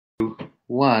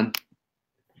one.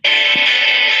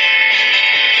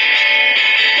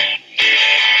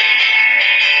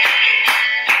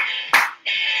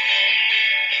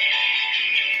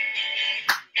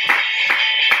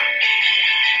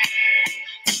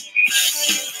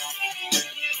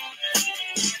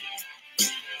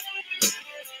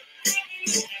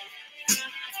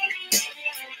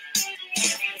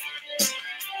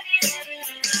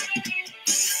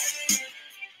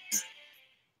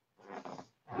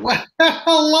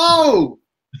 Hello!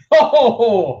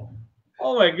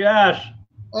 Oh my gosh!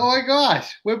 Oh my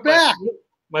gosh! We're back.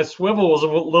 My swivel was a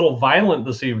little violent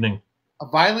this evening. A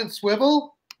violent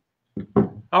swivel?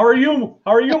 How are you?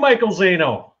 How are you, Michael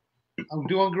Zaino? I'm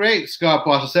doing great, Scott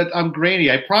Bossman said. I'm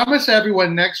grainy. I promise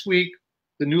everyone next week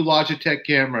the new Logitech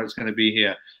camera is going to be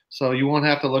here, so you won't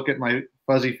have to look at my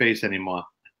fuzzy face anymore.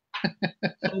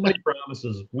 So many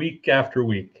promises, week after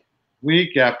week.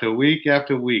 Week after week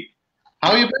after week.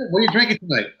 How you been? What are you drinking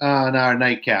tonight on our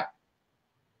nightcap?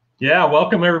 Yeah,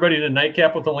 welcome everybody to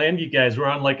Nightcap with the Land Geek guys. We're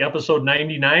on like episode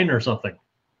 99 or something.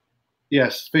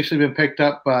 Yes, officially been picked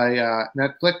up by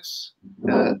Netflix.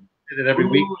 Did it every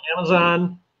week.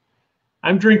 Amazon.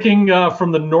 I'm drinking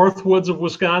from the North Woods of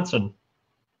Wisconsin.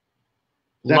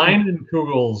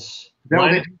 Leinenkugel's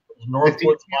North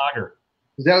Woods Lager.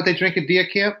 Is that what they drink at deer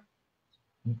camp?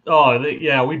 Oh,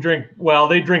 yeah, we drink. Well,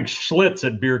 they drink Schlitz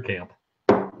at beer camp.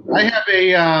 I have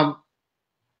a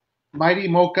Mighty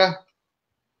Mocha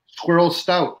Squirrel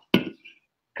Stout.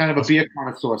 Kind of a beer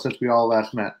connoisseur since we all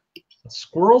last met. A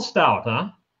Squirrel Stout, huh?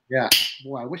 Yeah.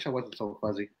 Boy, I wish I wasn't so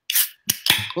fuzzy.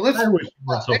 Well, let's. I wish you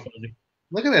weren't so fuzzy.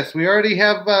 Look at this. We already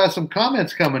have some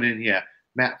comments coming in here.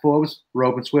 Matt Forbes,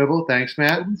 Rope and Swivel. Thanks,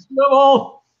 Matt.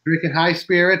 Swivel. Drinking high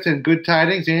spirits and good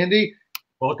tidings, Andy.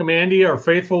 Welcome, Andy, our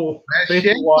faithful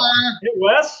Hey,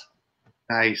 Wes.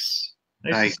 Nice.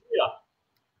 Nice to see you.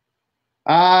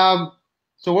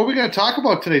 So what are we going to talk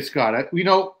about today, Scott? I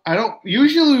don't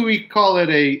usually we call it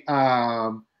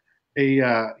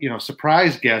a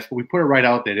surprise guest, but we put it right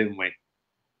out there, didn't we?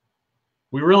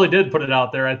 We really did put it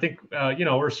out there. I think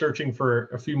we're searching for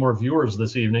a few more viewers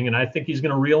this evening, and I think he's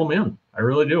going to reel them in. I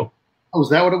really do. Oh, is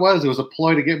that what it was? It was a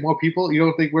ploy to get more people? You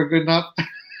don't think we're good enough?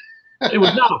 It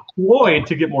was not a ploy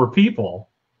to get more people.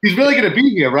 He's really going to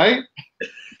be here, right?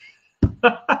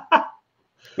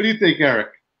 What do you think, Eric?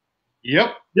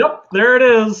 Yep, there it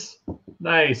is.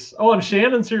 Nice. Oh, and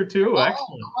Shannon's here too.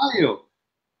 Excellent. How are you?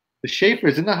 The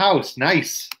Schaefer's in the house.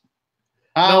 Nice.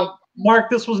 Now, Mark,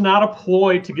 this was not a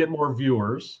ploy to get more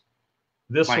viewers.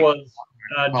 This was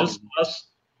just us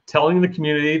telling the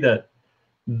community that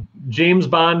James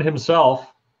Bond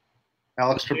himself,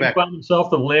 Alex Trebek, James Bond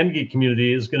himself, the Land Geek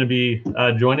community, is going to be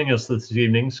joining us this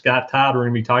evening. Scott Todd, we're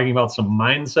going to be talking about some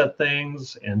mindset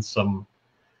things and some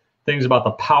things about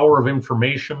the power of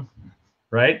information,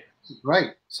 right?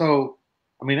 Right. So,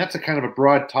 I mean, that's a kind of a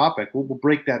broad topic. We'll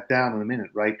break that down in a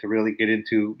minute, right, to really get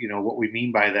into, what we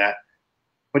mean by that.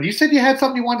 But you said you had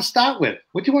something you want to start with.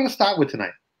 What do you want to start with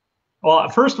tonight? Well,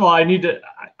 first of all, I need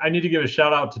to give a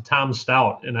shout out to Tom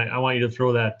Stout, and I want you to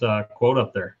throw that quote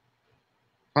up there.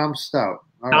 Tom Stout.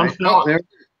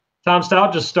 Tom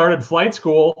Stout just started flight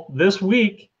school this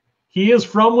week. He is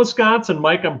from Wisconsin,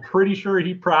 Mike. I'm pretty sure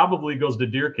he probably goes to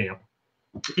deer camp.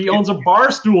 He owns a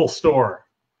bar stool store.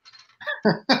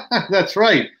 That's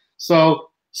right.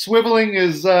 So swiveling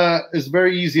is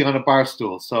very easy on a bar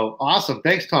stool. So awesome.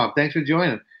 Thanks, Tom. Thanks for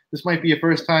joining. This might be your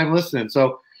first time listening.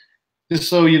 So just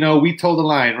so you know, we toe the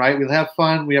line, right? We'll have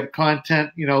fun. We have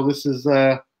content. This is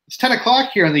it's 10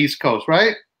 o'clock here on the East Coast,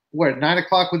 right? We're at 9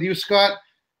 o'clock with you, Scott.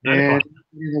 And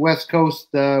in the West Coast,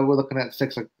 we're looking at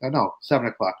 7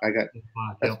 o'clock. I got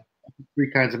three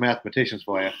kinds of mathematicians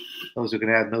for you. Those who can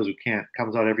add and those who can't.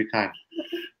 Comes out every time.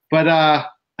 But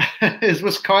is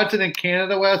Wisconsin and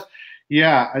Canada, West?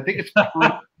 Yeah, I think it's pretty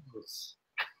close.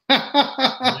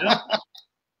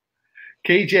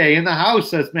 KJ in the house,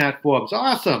 says Matt Forbes.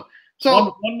 Awesome.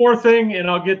 So one more thing, and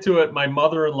I'll get to it. My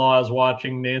mother-in-law is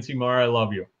watching. Nancy Marr, I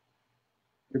love you.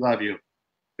 We love you.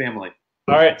 Family.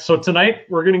 All right, so tonight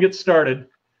we're going to get started.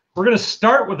 We're going to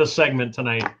start with a segment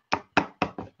tonight.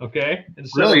 Okay?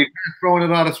 Really? You're throwing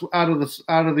it out of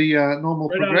the normal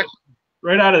progression?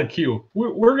 Right out of the queue.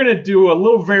 We're going to do a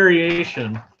little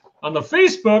variation on the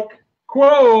Facebook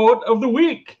quote of the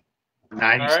week.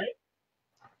 Nice. All right?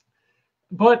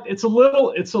 But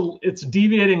it's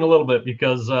deviating a little bit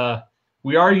because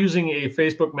we are using a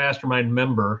Facebook Mastermind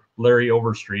member, Larry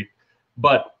Overstreet.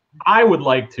 But I would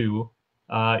like to,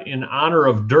 in honor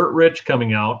of Dirt Rich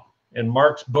coming out and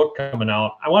Mark's book coming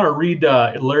out, I want to read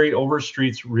Larry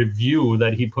Overstreet's review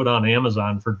that he put on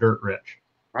Amazon for Dirt Rich.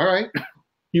 All right.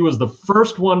 He was the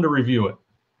first one to review it.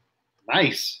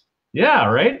 Nice. Yeah,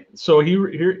 right. So he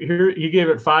gave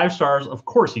it 5 stars. Of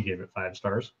course, he gave it 5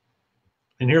 stars.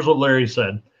 And here's what Larry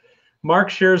said. Mark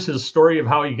shares his story of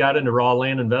how he got into raw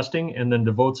land investing and then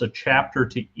devotes a chapter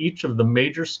to each of the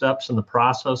major steps in the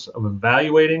process of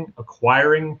evaluating,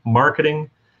 acquiring, marketing,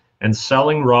 and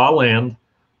selling raw land,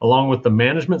 along with the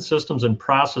management systems and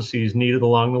processes needed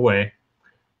along the way.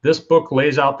 This book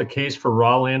lays out the case for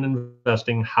raw land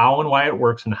investing, how and why it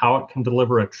works, and how it can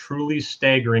deliver a truly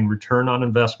staggering return on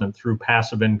investment through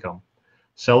passive income,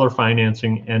 seller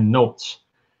financing, and notes.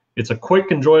 It's a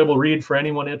quick, enjoyable read for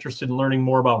anyone interested in learning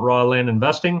more about raw land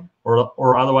investing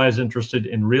or otherwise interested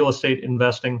in real estate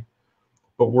investing,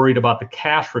 but worried about the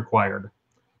cash required.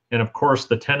 And of course,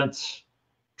 the tenants,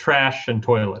 trash, and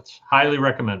toilets. Highly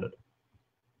recommended.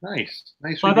 Nice So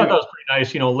I thought review. that was pretty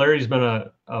nice. Larry's been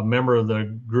a member of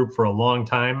the group for a long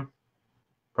time,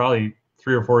 probably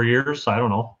 3 or 4 years. I don't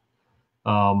know.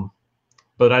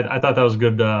 But I thought that was a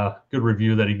good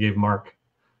review that he gave Mark for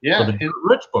Yeah, the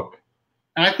Rich book.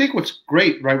 and I think what's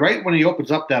great, right when he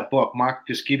opens up that book, Mark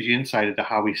just gives you insight into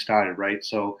how he started, right?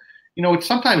 So, it's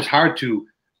sometimes hard to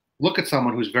look at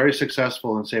someone who's very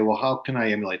successful and say, well, how can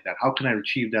I emulate that? How can I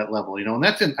achieve that level? And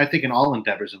that's I think in all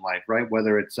endeavors in life, right?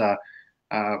 Whether it's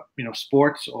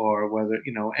sports or whether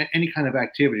any kind of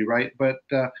activity, right? But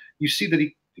you see that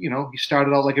he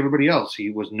started out like everybody else. He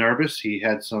was nervous. He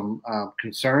had some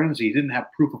concerns. He didn't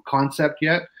have proof of concept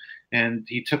yet, and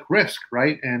he took risk,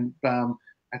 right? And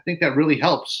I think that really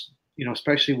helps,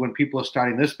 especially when people are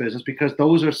starting this business, because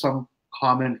those are some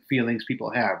common feelings people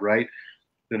have, right?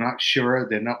 They're not sure.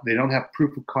 They don't have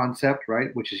proof of concept,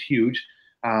 right? Which is huge.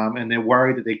 And they're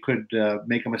worried that they could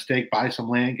make a mistake, buy some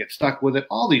land, get stuck with it,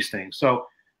 all these things. So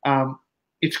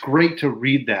it's great to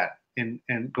read that and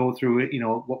go through it,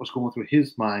 what was going through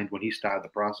his mind when he started the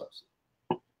process.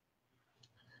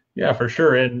 Yeah, for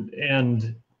sure.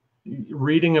 And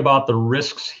reading about the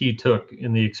risks he took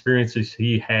and the experiences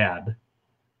he had,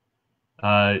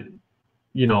 it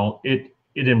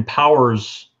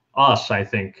empowers us, I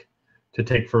think, to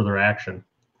take further action.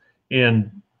 And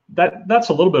that's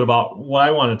a little bit about what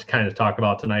I wanted to kind of talk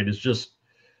about tonight is just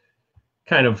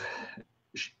kind of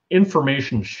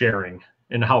information sharing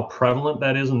and how prevalent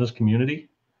that is in this community.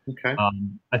 Okay.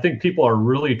 I think people are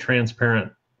really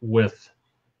transparent with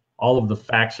all of the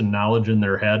facts and knowledge in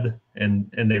their head,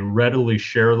 and they readily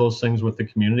share those things with the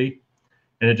community,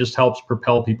 and it just helps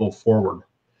propel people forward.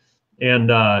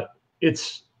 And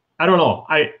it's I don't know,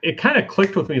 it kind of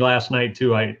clicked with me last night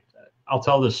too. I'll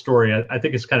tell this story. I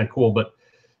think it's kind of cool, but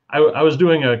I was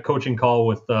doing a coaching call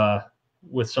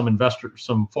with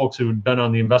some folks who had been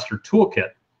on the investor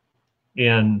toolkit,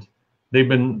 and they've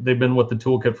been with the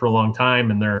toolkit for a long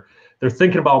time, and they're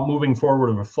thinking about moving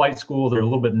forward with a flight school. They're a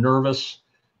little bit nervous,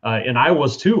 and I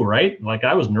was too, right? Like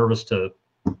I was nervous to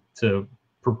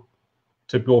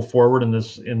go forward in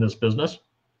this business,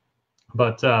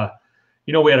 but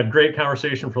we had a great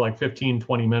conversation for like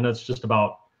 15-20 minutes just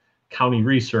about county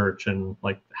research and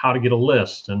like how to get a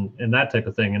list and that type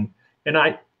of thing. And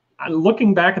I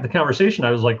looking back at the conversation,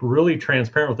 I was like really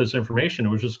transparent with this information. It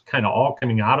was just kind of all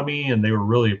coming out of me, and they were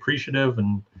really appreciative.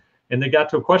 And they got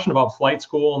to a question about flight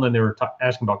school, and then they were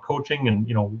asking about coaching,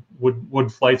 and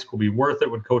would flight school be worth it?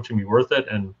 Would coaching be worth it?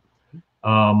 And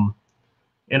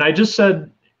I just said,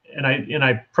 and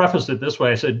I prefaced it this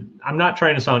way. I said, I'm not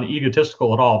trying to sound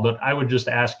egotistical at all, but I would just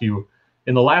ask you,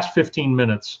 in the last 15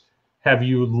 minutes, have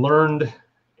you learned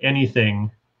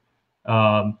anything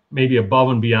maybe above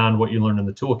and beyond what you learned in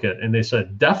the toolkit? And they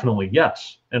said, definitely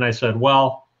yes. And I said,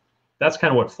 well, that's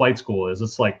kind of what flight school is.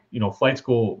 It's like, flight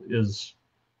school is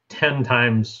 10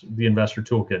 times the investor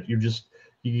toolkit.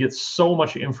 You get so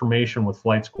much information with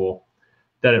flight school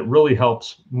that it really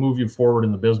helps move you forward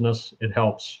in the business. It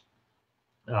helps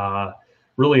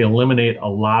really eliminate a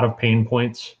lot of pain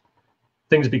points.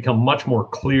 Things become much more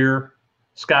clear.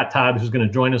 Scott Todd, who's going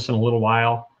to join us in a little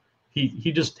while,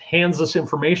 he just hands this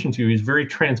information to you. He's very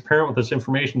transparent with this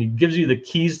information. He gives you the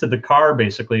keys to the car,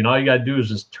 basically, and all you got to do is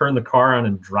just turn the car on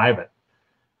and drive it.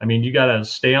 I mean, you got to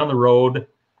stay on the road.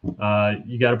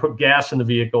 You got to put gas in the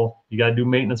vehicle. You got to do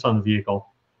maintenance on the vehicle.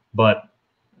 But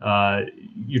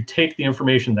you take the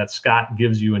information that Scott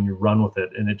gives you and you run with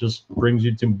it, and it just brings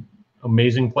you to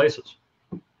amazing places.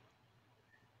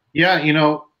 Yeah,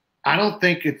 I don't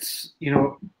think it's,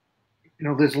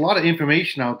 there's a lot of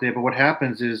information out there, but what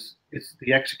happens is it's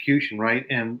the execution, right?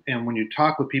 And when you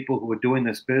talk with people who are doing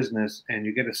this business, and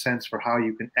you get a sense for how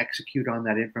you can execute on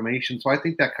that information. So I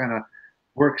think that kind of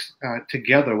works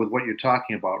together with what you're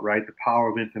talking about, right? The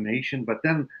power of information, but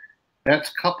then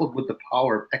that's coupled with the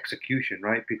power of execution,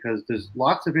 right? Because there's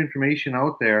lots of information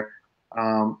out there.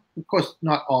 Of course,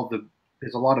 not all the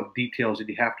there's a lot of details that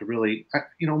you have to really,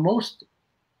 most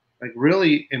like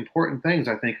really important things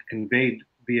I think conveyed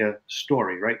via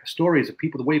story, right? Stories of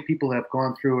people, the way people have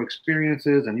gone through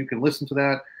experiences, and you can listen to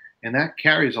that, and that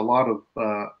carries a lot of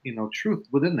truth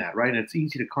within that, right? And it's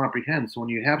easy to comprehend. So when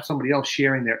you have somebody else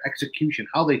sharing their execution,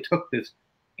 how they took this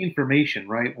information,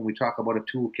 right? When we talk about a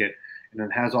toolkit and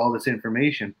it has all this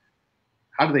information,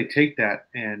 how do they take that,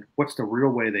 and what's the real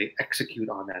way they execute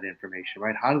on that information,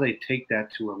 right? How do they take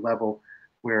that to a level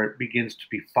where it begins to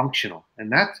be functional?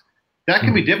 And that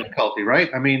can be difficulty, right?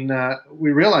 I mean,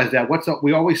 we realize that.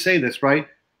 We always say this, right?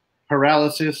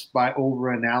 Paralysis by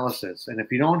overanalysis. And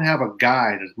if you don't have a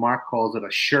guide, as Mark calls it, a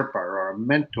Sherpa or a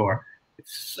mentor,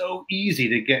 it's so easy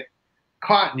to get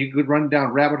caught, and you could run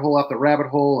down rabbit hole after rabbit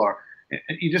hole, and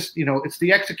you just, it's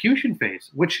the execution phase,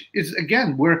 which is,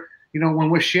 again, when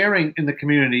we're sharing in the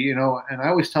community, and I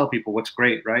always tell people what's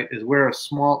great, right, is we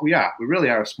really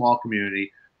are a small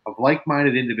community of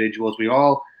like-minded individuals.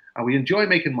 We enjoy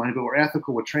making money, but we're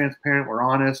ethical, we're transparent, we're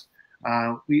honest.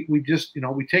 We just,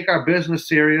 we take our business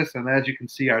serious, and as you can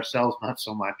see, ourselves not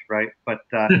so much, right? But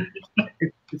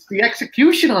it's the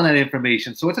execution on that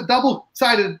information. So it's a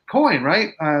double-sided coin,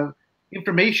 right?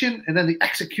 Information and then the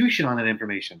execution on that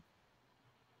information.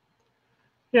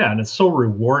 Yeah, and it's so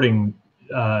rewarding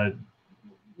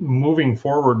moving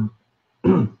forward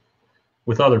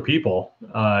with other people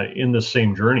in the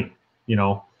same journey.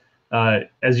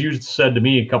 As you said to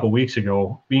me a couple of weeks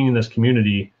ago, being in this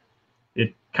community,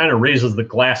 it kind of raises the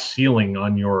glass ceiling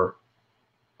of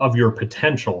your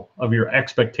potential, of your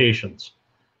expectations,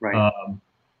 right,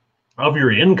 of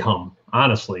your income.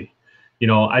 Honestly,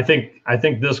 I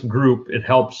think this group, it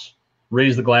helps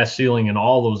raise the glass ceiling in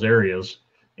all those areas,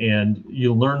 and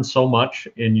you learn so much,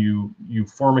 and you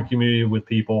form a community with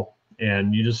people,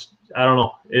 and you just, I don't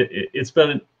know, it's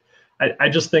been, I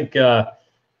just think the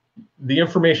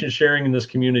information sharing in this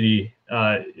community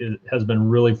has been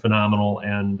really phenomenal,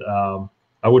 and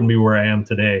I wouldn't be where I am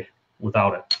today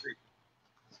without it.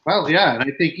 Well, yeah, and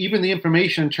I think even the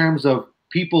information in terms of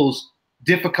people's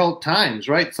difficult times,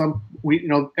 right?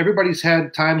 Everybody's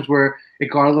had times where it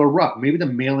got a little rough. Maybe the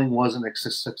mailing wasn't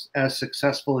as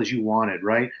successful as you wanted,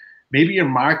 right? Maybe your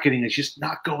marketing is just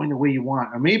not going the way you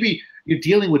want, or maybe you're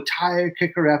dealing with tire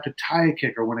kicker after tire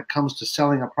kicker when it comes to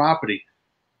selling a property.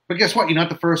 But guess what? You're not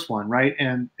the first one, right?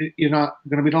 And you're not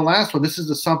going to be the last one. This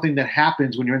is something that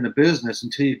happens when you're in the business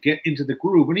until you get into the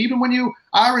groove. And even when you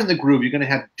are in the groove, you're going to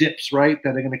have dips, right,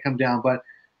 that are going to come down. But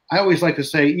I always like to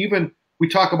say, even we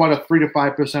talk about a 3 to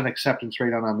 5% acceptance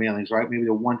rate on our mailings, right? Maybe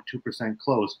a 1 to 2%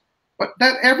 close. But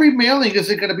that every mailing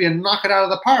isn't going to be a knock it out of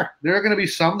the park. There are going to be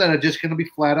some that are just going to be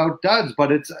flat out duds.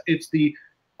 But it's the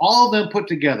all of them put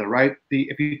together, right?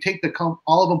 If you take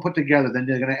all of them put together, then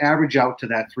they're going to average out to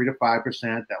that 3 to 5%,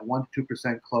 that 1 to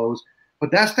 2% close. But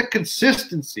that's the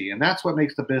consistency, and that's what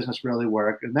makes the business really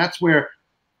work. And that's where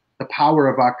the power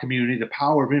of our community, the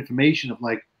power of information of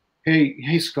like,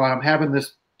 hey, Scott, I'm having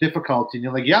this difficulty. And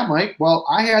you're like, yeah, Mike, well,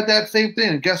 I had that same thing.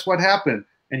 And guess what happened?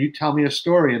 And you tell me a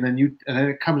story, and then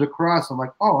it comes across. I'm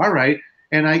like, oh, all right.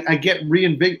 And I get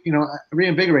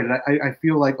reinvigorated. I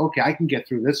feel like, okay, I can get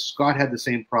through this. Scott had the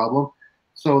same problem.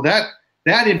 So that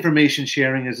information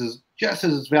sharing is just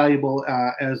as valuable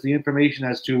as the information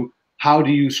as to how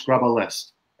do you scrub a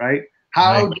list, right?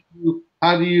 How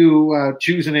do you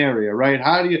choose an area, right?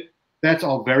 That's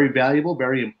all very valuable,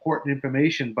 very important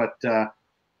information. But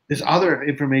there's other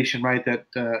information, right, that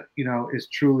is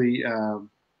truly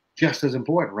just as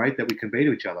important, right, that we convey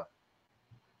to each other.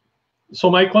 So,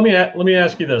 Mike, let me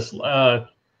ask you this: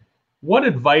 what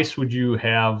advice would you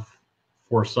have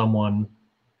for someone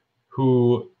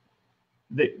who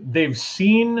they've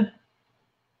seen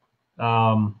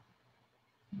the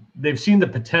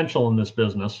potential in this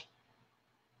business?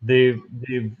 They've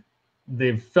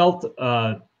felt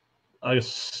a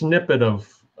snippet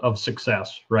of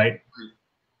success, right?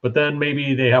 But then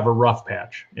maybe they have a rough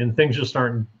patch and things just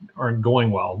aren't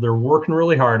going well. They're working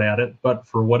really hard at it, but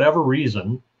for whatever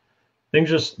reason, things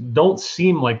just don't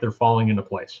seem like they're falling into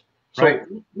place. So right.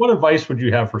 What advice would you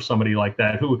have for somebody like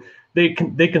that who they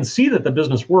can see that the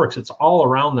business works, it's all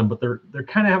around them, but they're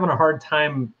kind of having a hard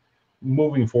time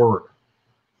moving forward?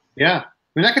 Yeah. I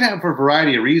mean, that can happen for a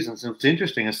variety of reasons. And what's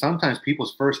interesting is sometimes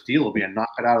people's first deal will be a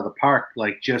knock it out of the park.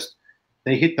 Like just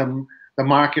they hit the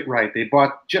market right. They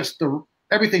bought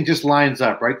everything just lines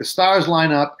up, right? The stars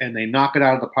line up and they knock it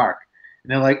out of the park.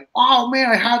 And they're like, oh, man,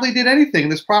 I hardly did anything.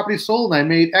 This property sold and I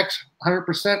made X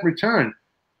 100% return.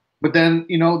 But then,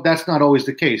 that's not always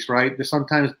the case, right? There's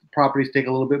sometimes properties take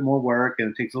a little bit more work and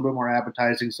it takes a little bit more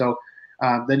advertising. So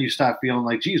then you start feeling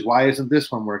like, geez, why isn't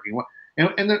this one working?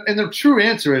 And the true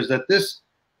answer is that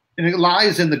and it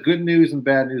lies in the good news and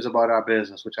bad news about our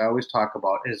business, which I always talk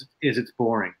about, is it's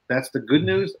boring. That's the good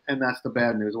news, and that's the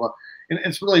bad news. Well, and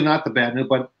it's really not the bad news,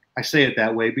 but I say it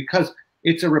that way because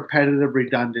it's a repetitive,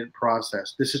 redundant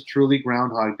process. This is truly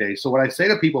Groundhog Day. So what I say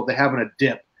to people if they're having a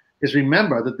dip is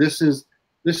remember that this is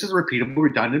a repeatable,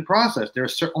 redundant process. There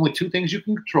are only two things you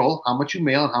can control: how much you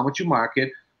mail and how much you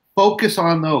market. Focus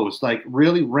on those. Like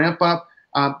really ramp up,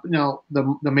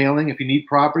 the mailing. If you need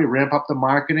property, ramp up the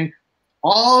marketing.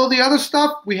 All the other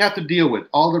stuff we have to deal with.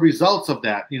 All the results of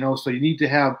that, So you need to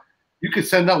have. We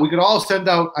could all send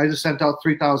out. I just sent out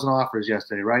 3,000 offers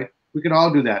yesterday, right? We could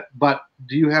all do that. But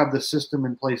do you have the system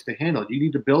in place to handle it? You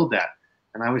need to build that.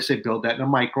 And I always say build that in a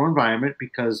micro environment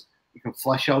because you can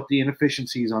flush out the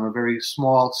inefficiencies on a very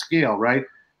small scale, right?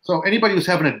 So anybody who's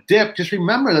having a dip, just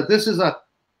remember that this is a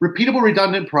repeatable,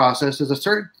 redundant process. There's a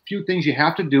certain few things you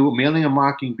have to do, mailing and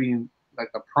marketing being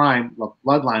like the prime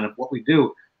bloodline of what we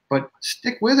do. But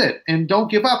stick with it and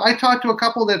don't give up. I talked to a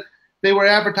couple that they were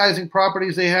advertising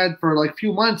properties they had for like a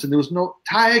few months, and there was no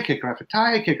tire kicker after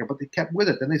tire kicker, but they kept with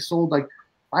it. Then they sold like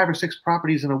 5 or 6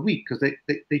 properties in a week because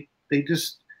they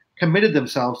just committed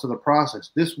themselves to the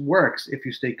process. This works if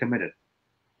you stay committed.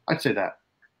 I'd say that.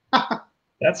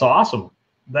 That's awesome.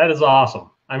 That is awesome.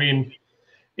 I mean,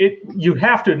 you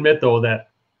have to admit though that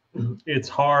it's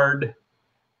hard.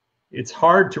 It's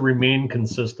hard to remain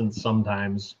consistent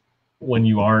sometimes when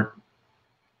you aren't,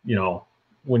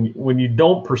 when you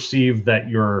don't perceive that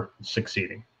you're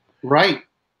succeeding. Right.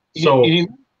 So you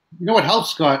know what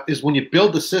helps, Scott, is when you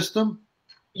build the system,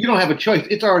 you don't have a choice.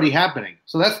 It's already happening.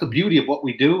 So that's the beauty of what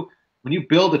we do. When you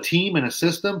build a team and a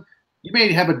system, you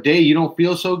may have a day you don't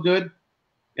feel so good,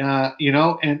 and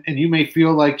you may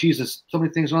feel like, Jesus, so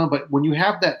many things wrong. But when you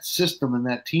have that system and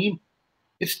that team,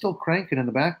 it's still cranking in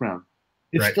the background.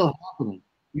 It's still happening.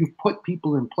 You've put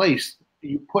people in place.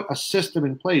 You put a system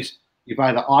in place. You've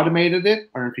either automated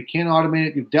it, or if you can't automate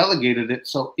it, you've delegated it.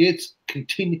 So it's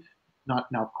continue. Now,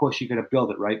 of course, you got to build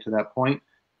it right to that point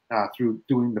through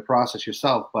doing the process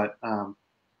yourself. But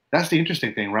that's the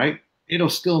interesting thing, right? It'll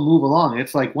still move along.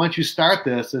 It's like once you start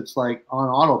this, it's like on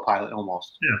autopilot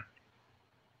almost.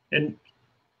 Yeah. And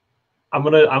I'm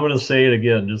gonna say it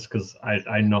again just because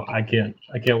I know I can't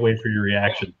wait for your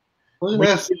reaction. We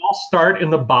all start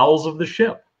in the bowels of the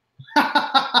ship.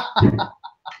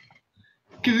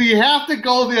 Because you have to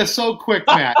go there so quick,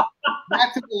 Matt.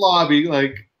 Back to the lobby.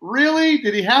 Like, really?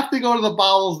 Did he have to go to the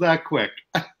bowels that quick?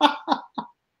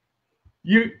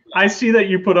 I see that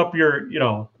you put up your,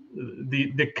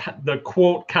 the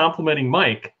quote complimenting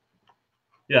Mike.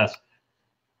 Yes.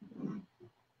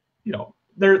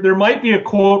 There might be a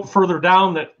quote further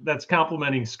down that's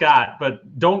complimenting Scott,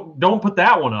 but don't put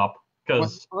that one up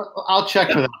because I'll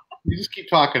check for that. You just keep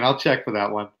talking. I'll check for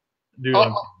that one. Dude,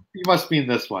 you must mean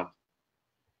this one.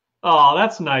 Oh,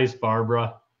 that's nice,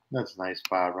 Barbara. That's nice,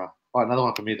 Barbara. Oh, another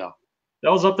one for me, though. That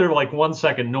was up there like 1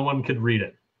 second. No one could read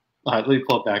it. All right, let me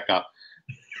pull it back up.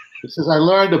 It says, I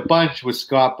learned a bunch with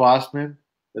Scott Bossman.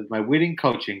 That's my winning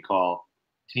coaching call.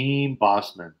 Team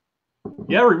Bossman.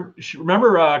 Yeah,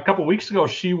 remember a couple weeks ago,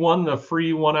 she won the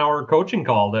free 1 hour coaching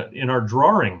call in our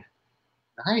drawing.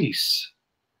 Nice.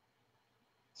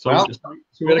 So, we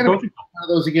had a coaching call. One of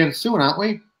those again soon, aren't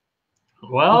we?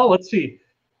 Well, let's see.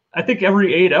 I think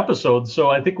every 8 episodes. So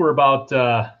I think we're about,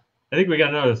 I think we got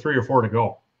another 3 or 4 to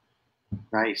go.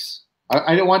 Nice.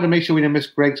 I wanted to make sure we didn't miss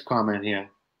Greg's comment here.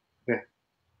 Okay.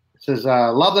 It says,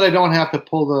 love that I don't have to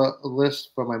pull the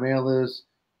list for my mailers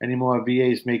anymore.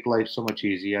 VAs make life so much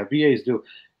easier. Yeah, VAs do.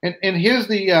 And here's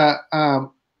the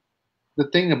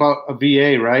thing about a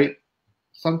VA, right?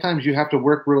 Sometimes you have to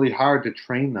work really hard to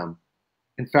train them.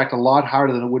 In fact, a lot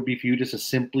harder than it would be for you just to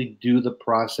simply do the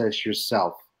process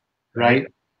yourself, right?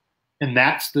 And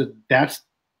that's the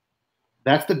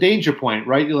danger point,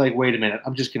 right? You're like, wait a minute,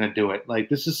 I'm just gonna do it. Like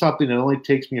this is something that only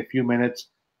takes me a few minutes.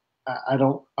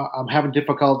 I'm having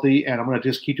difficulty, and I'm gonna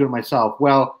just keep doing it myself.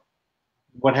 Well,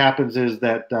 what happens is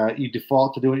that you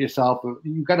default to doing it yourself.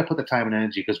 You've got to put the time and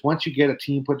energy because once you get a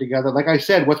team put together, like I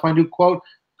said, what's my new quote?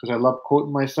 Because I love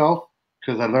quoting myself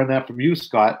because I learned that from you,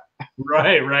 Scott.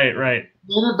 Right.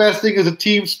 The best thing is a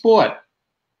team sport.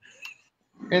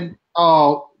 And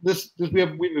we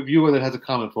have a viewer that has a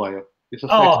comment for you.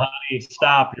 Honey,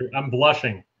 stop! I'm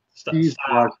blushing. Stop.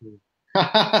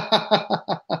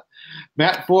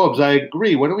 Matt Forbes, I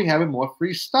agree. When are we having more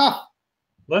free stuff?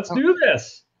 Let's do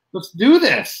this. Let's do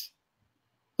this.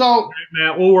 So, right,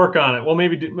 Matt, we'll work on it. We'll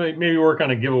maybe work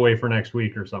on a giveaway for next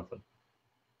week or something.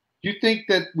 Do you think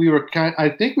that I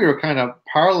think we were kind of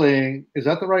parlaying, is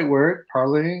that the right word?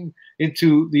 Parlaying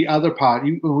into the other part.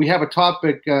 When we have a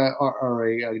topic or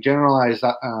a generalized,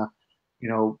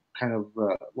 kind of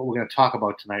what we're going to talk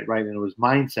about tonight, right? And it was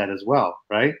mindset as well,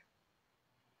 right?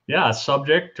 Yeah, a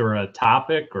subject or a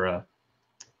topic or a,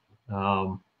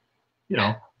 you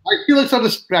know. I feel like so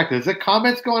distracted. Is there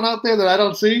comments going out there that I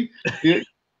don't see?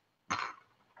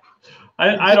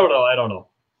 I don't know. I don't know.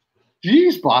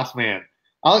 Jeez, boss man.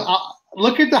 I'll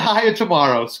look at the hire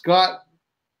tomorrow. Scott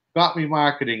got me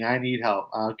marketing. I need help.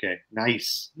 Okay,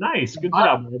 nice. Nice. Good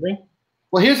job, Bobby.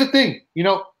 Well, here's the thing.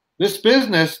 This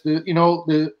business,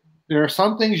 there are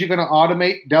some things you're going to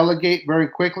automate, delegate very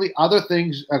quickly. Other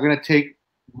things are going to take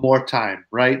more time,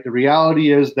 right? The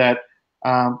reality is that,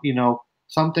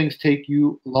 some things take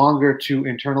you longer to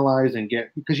internalize and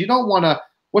get, because you don't want to,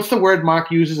 what's the word Mark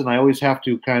uses? And I always have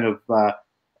to kind of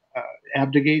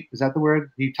abdicate. Is that the word?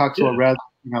 He talks about rather,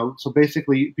 so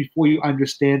basically before you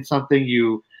understand something,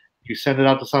 you send it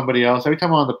out to somebody else. Every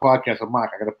time I'm on the podcast, I'm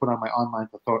Mark, I got to put on my online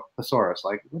thesaurus.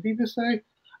 Like, what did he just say?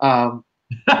 We're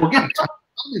getting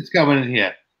comments coming in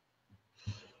here.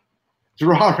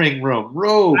 Drawing room.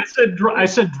 Robe. I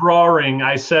said drawing.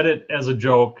 I said it as a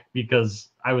joke because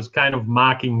I was kind of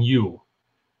mocking you.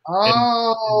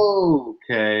 Oh,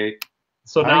 okay.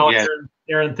 So now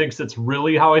Aaron thinks it's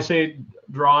really how I say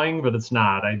drawing, but it's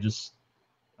not. I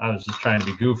was just trying to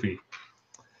be goofy.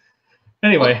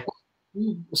 Anyway.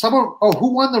 Who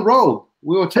won the robe?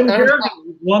 Tim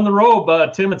won the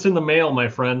robe. Tim, it's in the mail, my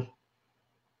friend.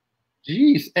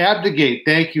 Jeez, abdicate.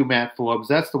 Thank you, Matt Forbes.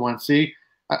 That's the one. See,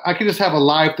 I can just have a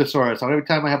live thesaurus. So every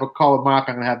time I have a call with Mark,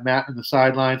 I'm going to have Matt in the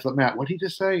sidelines. But Matt, what did he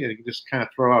just say? And he can just kind of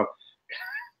throw out.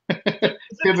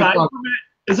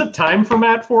 Is it time for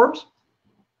Matt Forbes?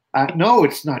 No,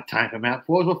 it's not time for Matt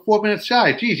Forbes. We're 4 minutes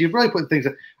shy. Jeez, you're really putting things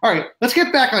in. All right, let's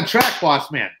get back on track,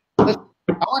 boss man. I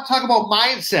want to talk about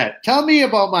mindset. Tell me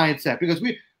about mindset, because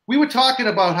we were talking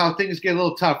about how things get a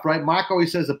little tough, right? Mark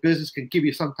always says a business can give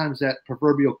you sometimes that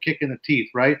proverbial kick in the teeth,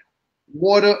 right?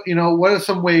 What are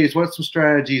some ways, what are some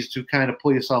strategies to kind of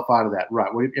pull yourself out of that rut?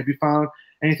 Have you found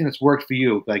anything that's worked for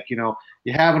you? Like, you're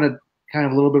having a kind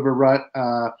of a little bit of a rut,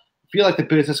 feel like the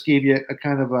business gave you a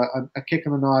kind of a kick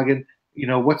in the noggin.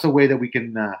 What's a way that we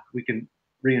can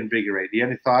reinvigorate? Do you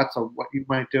have any thoughts on what you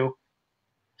might do?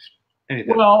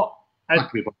 Anything? Well, I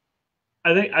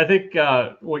think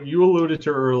what you alluded to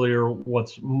earlier,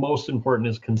 what's most important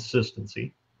is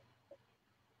consistency,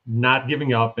 not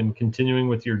giving up and continuing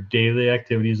with your daily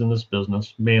activities in this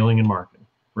business, mailing and marketing,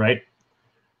 right?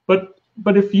 But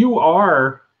if you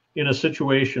are in a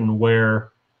situation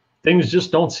where things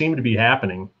just don't seem to be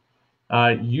happening,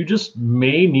 you just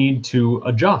may need to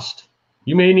adjust.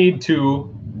 You may need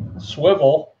to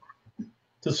swivel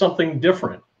to something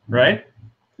different, right?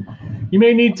 You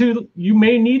may need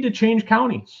to change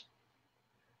counties.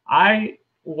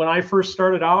 When I first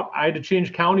started out, I had to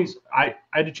change counties. I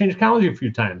had to change counties a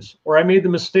few times, or I made the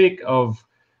mistake of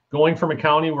going from a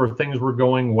county where things were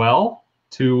going well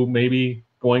to maybe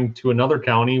going to another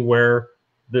county where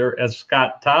there, as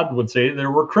Scott Todd would say,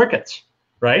 there were crickets,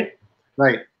 right?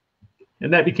 Right.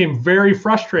 And that became very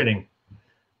frustrating.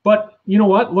 But you know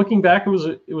what? Looking back, it was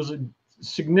a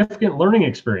significant learning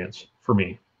experience for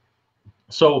me.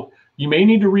 So you may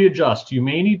need to readjust. You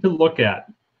may need to look at,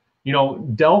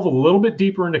 delve a little bit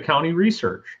deeper into county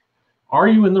research. Are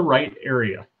you in the right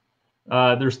area?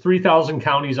 There's 3,000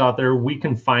 counties out there. We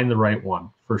can find the right one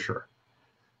for sure.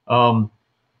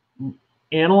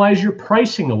 Analyze your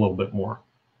pricing a little bit more,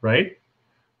 right?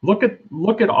 Look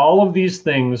at all of these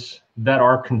things that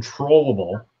are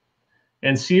controllable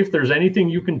and see if there's anything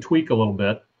you can tweak a little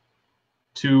bit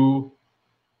to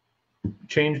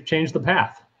change the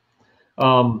path.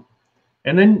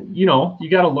 And then, you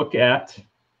got to look at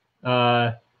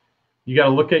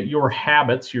your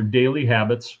habits, your daily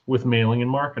habits with mailing and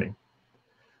marketing.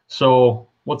 So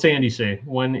what's Andy say?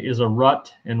 When is a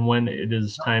rut and when it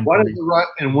is time? What is a rut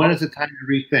and when is it time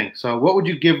to rethink? So what would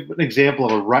you give an example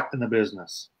of a rut in the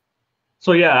business?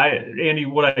 So yeah, Andy,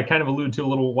 what I kind of alluded to a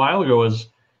little while ago is,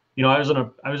 I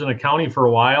was in a county for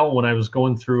a while when I was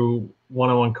going through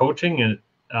one-on-one coaching and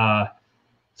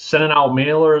sending out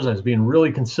mailers. I was being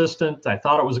really consistent. I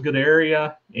thought it was a good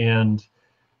area, and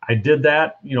I did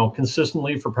that,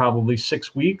 consistently for probably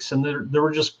 6 weeks, and there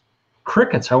were just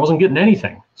crickets. I wasn't getting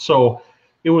anything. So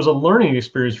it was a learning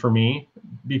experience for me,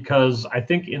 because I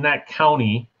think in that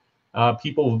county,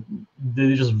 people,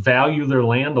 they just value their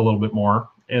land a little bit more,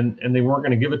 and they weren't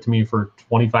going to give it to me for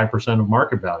 25% of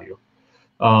market value.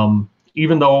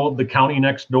 Even though the county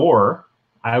next door,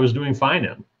 I was doing fine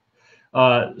in.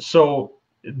 So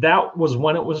that was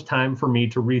when it was time for me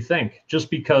to rethink, just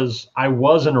because I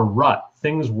was in a rut.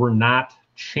 Things were not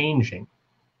changing.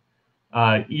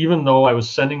 Even though I was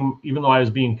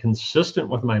being consistent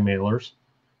with my mailers,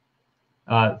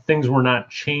 things were not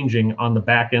changing on the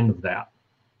back end of that.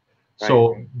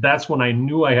 So that's when I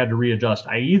knew I had to readjust.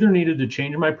 I either needed to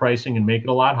change my pricing and make it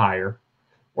a lot higher,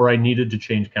 or I needed to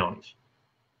change counties.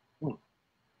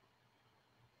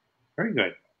 Very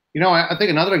good. You know, I think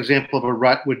another example of a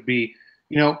rut would be,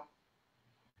 you know,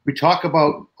 we talk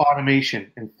about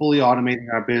automation and fully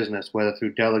automating our business, whether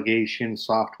through delegation,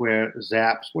 software,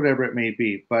 Zaps, whatever it may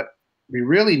be. But we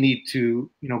really need to,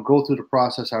 you know, go through the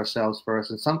process ourselves first.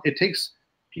 And it takes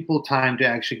people time to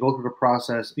actually go through the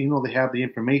process, even though they have the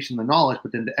information, the knowledge,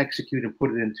 but then to execute and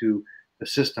put it into the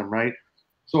system, right?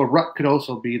 So a rut could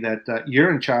also be that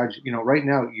you're in charge, you know, right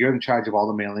now you're in charge of all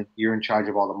the mailing, you're in charge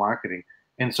of all the marketing.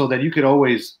 And so that you could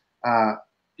always,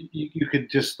 you could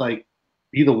just like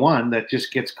be the one that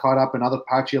just gets caught up in other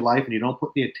parts of your life and you don't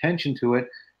put the attention to it.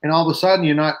 And all of a sudden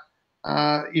you're not,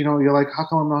 you know, you're like, how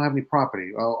come I don't have any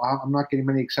property? Well, I'm not getting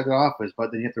many accepted offers.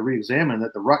 But then you have to re-examine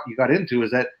that the rut you got into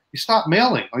is that you stopped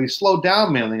mailing or you slowed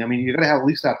down mailing. I mean, you got to have at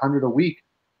least that 100 a week.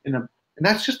 And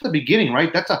that's just the beginning,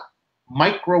 right? That's a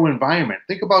micro environment.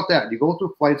 Think about that. You go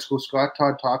through flight school. Scott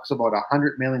Todd talks about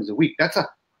 100 mailings a week. That's a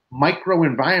micro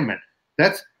environment.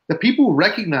 That's the people who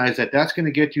recognize that that's going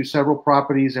to get you several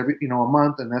properties every, you know, a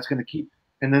month, and that's going to keep,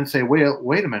 and then say, wait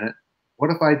a minute, what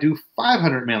if I do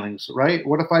 500 mailings, right?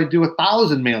 What if I do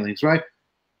 1,000 mailings, right?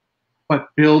 But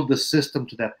build the system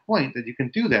to that point that you can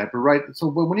do that. But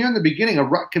but when you're in the beginning, a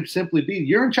rut could simply be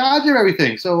you're in charge of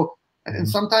everything. So, and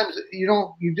sometimes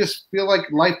you just feel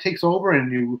like life takes over,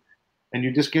 and you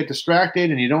just get distracted,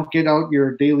 and you don't get out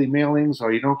your daily mailings,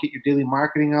 or you don't get your daily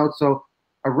marketing out. So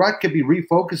a rut could be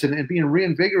refocusing and being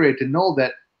reinvigorated to know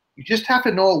that you just have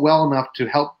to know it well enough to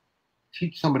help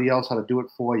teach somebody else how to do it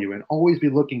for you, and always be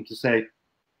looking to say,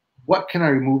 what can I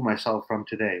remove myself from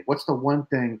today? What's the one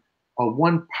thing or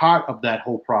one part of that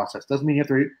whole process? Doesn't mean you have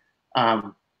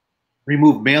to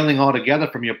remove mailing altogether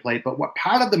from your plate, but what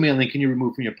part of the mailing can you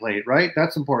remove from your plate, right?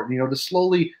 That's important, you know, to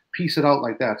slowly piece it out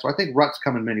like that. So I think ruts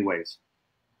come in many ways.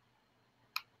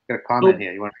 Got a comment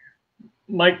here. You want to...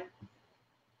 Mike?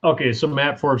 Okay, so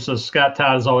Matt Forbes says, Scott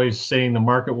Todd is always saying the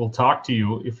market will talk to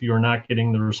you. If you are not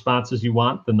getting the responses you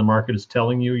want, then the market is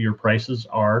telling you your prices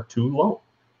are too low.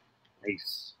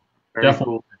 Nice. Very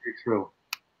Definitely. Cool. Very true.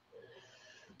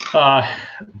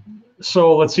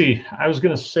 So let's see. I was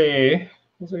going to say,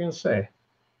 what was I going to say?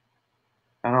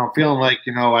 I don't know. I'm feeling like,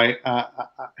 you know,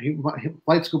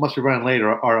 flight school must be running late,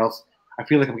 or else I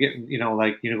feel like I'm getting, you know,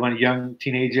 like, you know, when a young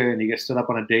teenager and you get stood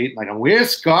up on a date, like, where's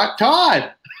Scott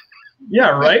Todd? Yeah,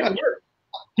 right.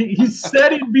 He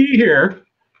said he'd be here.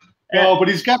 No, but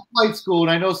he's got flight school, and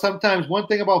I know sometimes one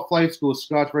thing about flight school,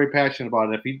 Scott's very passionate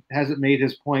about it. If he hasn't made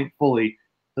his point fully,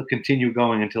 he'll continue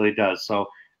going until he does. So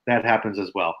that happens as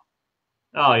well.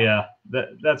 Oh yeah,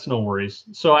 that's no worries.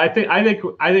 So I think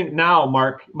now,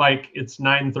 Mike, it's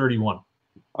 9:31.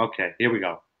 Okay, here we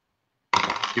go.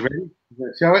 You ready? You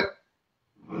gonna show it?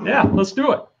 Yeah, let's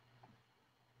do it.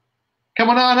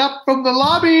 Coming on up from the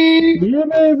lobby. Yeah,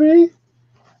 baby.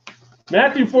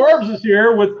 Matthew Forbes is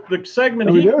here with the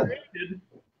segment he created,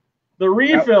 the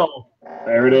refill. Yep.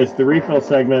 There it is, the refill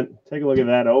segment. Take a look at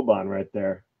that Oban right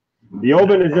there. The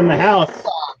Oban is in the house.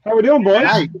 How we doing, boys?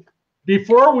 Hi.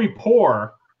 Before we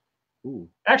pour,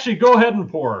 actually go ahead and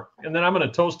pour, and then I'm going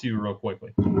to toast you real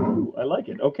quickly. Ooh, I like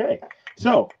it. Okay.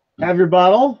 So have your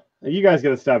bottle. You guys got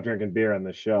to stop drinking beer on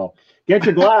this show. Get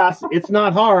your glass. It's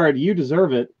not hard. You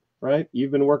deserve it. Right?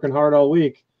 You've been working hard all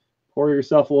week. Pour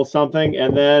yourself a little something,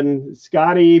 and then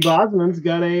Scotty Bossman's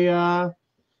got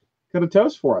a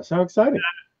toast for us. How exciting!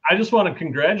 I just want to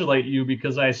congratulate you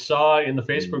because I saw in the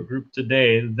Facebook group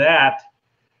today that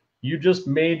you just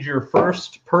made your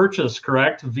first purchase,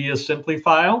 correct, via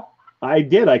Simplifile? I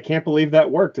did. I can't believe that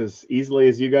worked as easily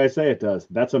as you guys say it does.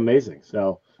 That's amazing.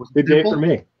 So good day for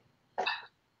me.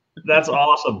 That's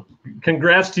awesome.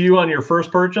 Congrats to you on your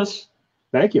first purchase.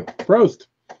 Thank you. Prost.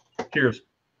 Cheers.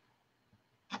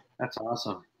 That's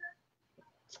awesome.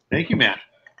 Thank you, Matt.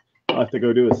 I'll have to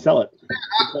go do is sell it.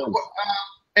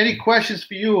 Any questions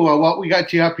for you? What we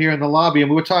got you up here in the lobby, and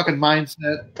we were talking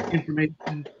mindset,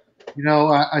 information. You know,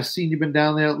 I've seen you've been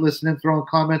down there listening, throwing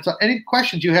comments. Any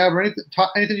questions you have, or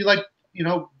anything you like, you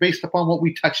know, based upon what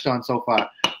we touched on so far,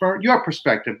 from your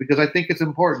perspective, because I think it's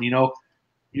important. You know,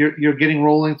 you're getting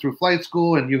rolling through flight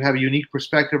school, and you have a unique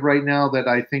perspective right now that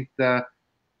I think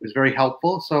is very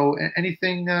helpful. So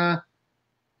anything,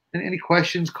 any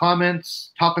questions,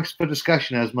 comments, topics for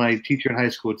discussion, as my teacher in high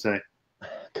school would say.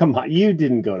 Come on, you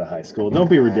didn't go to high school. Don't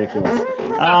be ridiculous.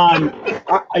 As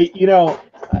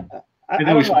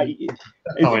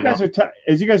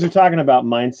you guys are talking about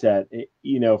mindset,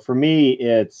 you know, for me,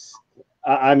 it's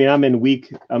I mean,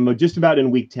 I'm just about in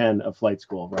week 10 of flight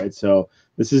school, right? So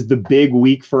this is the big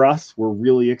week for us. We're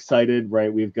really excited,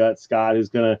 right? We've got Scott who's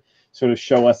going to sort of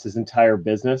show us his entire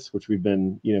business, which we've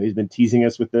been, he's been teasing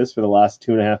us with this for the last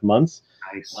 2.5 months.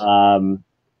 Nice.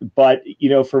 But,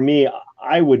 for me,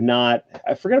 I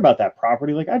forget about that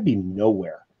property. Like, I'd be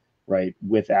nowhere, right,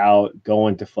 without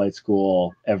going to flight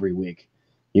school every week.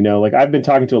 Like, I've been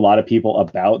talking to a lot of people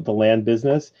about the land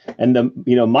business, and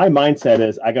my mindset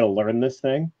is I got to learn this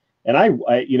thing. And I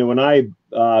when I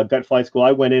got flight school,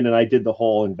 I went in and I did the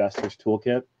whole investors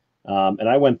toolkit, and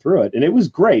I went through it, and it was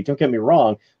great. Don't get me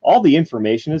wrong. All the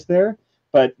information is there,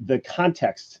 but the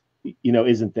context,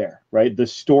 isn't there, right? The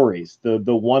stories, the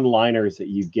one-liners that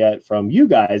you get from you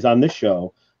guys on this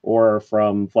show or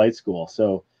from flight school.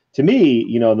 So to me,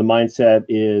 the mindset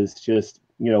is just,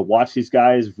 watch these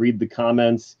guys, read the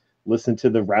comments, listen to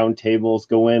the round tables,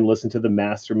 go in, listen to the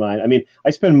mastermind. I mean,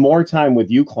 I spend more time with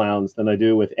you clowns than I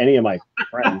do with any of my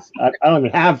friends. I don't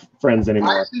even have friends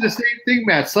anymore. I do the same thing,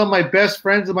 Matt. Some of my best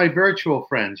friends are my virtual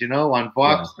friends, on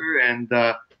Voxer. And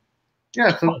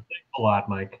yeah. So thanks a lot,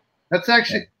 Mike. That's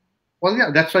actually, well,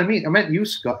 yeah, that's what I mean. I meant you,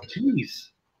 Scott. Jeez.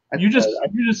 You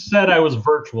just said I was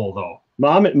virtual, though.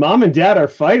 Mom and Dad are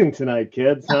fighting tonight,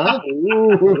 kids, huh?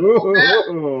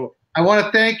 I want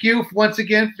to thank you once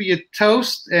again for your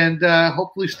toast, and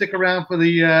hopefully stick around for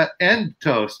the end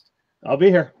toast. I'll be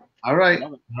here. All right.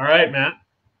 All right, Matt.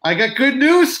 I got good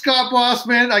news, Scott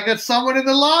Bossman. I got someone in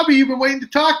the lobby you've been waiting to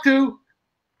talk to.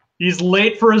 He's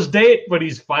late for his date, but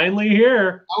he's finally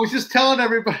here. I was just telling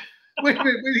everybody. Wait,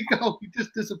 where'd he go? He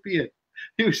just disappeared.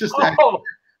 He was just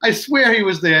I swear he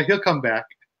was there. He'll come back.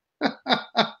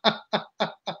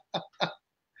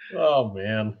 Oh,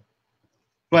 man.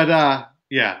 But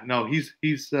yeah, no, he's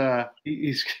just. Can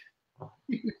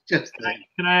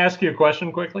I ask you a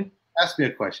question quickly? Ask me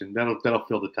a question. That'll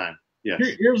fill the time. Yes.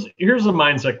 Here's a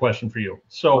mindset question for you.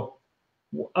 So,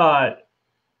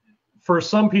 for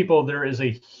some people, there is a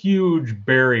huge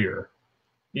barrier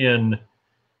in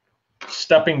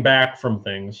stepping back from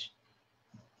things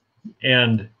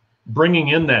and bringing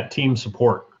in that team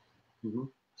support. Mm-hmm.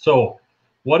 So,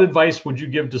 what advice would you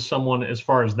give to someone as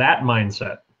far as that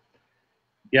mindset?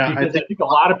 Yeah, because I think a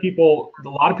lot of people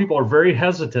are very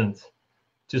hesitant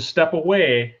to step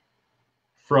away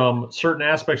from certain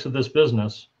aspects of this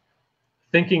business,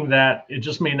 thinking that it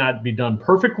just may not be done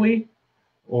perfectly,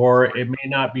 or it may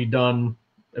not be done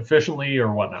efficiently,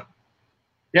 or whatnot.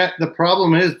 Yeah, the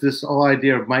problem is this whole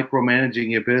idea of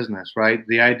micromanaging your business, right?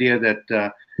 The idea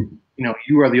that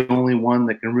you are the only one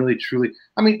that can really truly.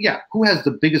 I mean, yeah, who has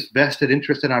the biggest vested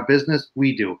interest in our business?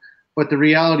 We do. But the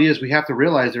reality is we have to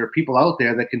realize there are people out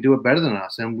there that can do it better than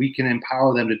us, and we can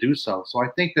empower them to do so. So I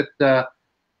think that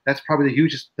that's probably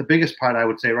the biggest part, I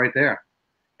would say, right there.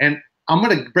 And I'm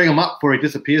going to bring him up before he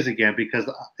disappears again, because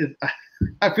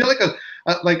I feel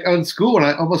like in school when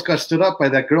I almost got stood up by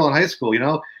that girl in high school,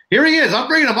 Here he is. I'm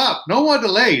bringing him up. No more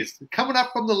delays. Coming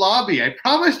up from the lobby. I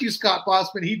promised you, Scott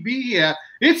Bossman, he'd be here.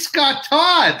 It's Scott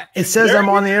Todd. It says I'm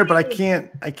on the air, but I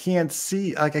can't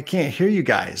see. Like, I can't hear you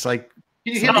guys. Like,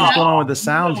 something's going on with the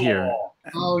sound here.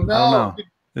 Oh, no. I don't know.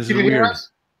 This is weird.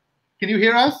 Can you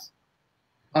hear us?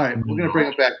 All right. We're going to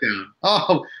bring it back down.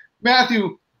 Oh,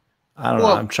 Matthew. I don't know.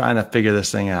 I'm trying to figure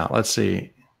this thing out. Let's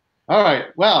see. All right.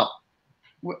 Well,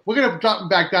 we're going to drop him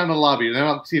back down to the lobby, and then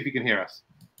I'll see if he can hear us.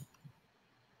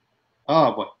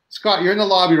 Oh, boy. Scott, you're in the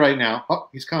lobby right now. Oh,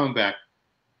 he's coming back.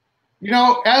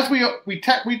 As we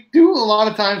do a lot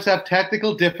of times have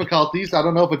technical difficulties. I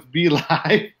don't know if it's Be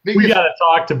Live. We got to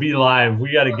talk to Be Live.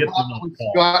 We got to get to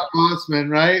Scott Bossman,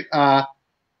 right?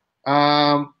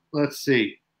 Let's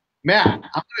see. Matt, I'm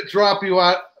going to drop you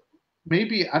out.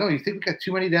 Maybe, I don't know, you think we got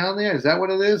too many down there? Is that what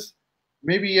it is?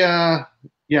 Maybe, yeah.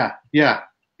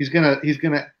 He's gonna,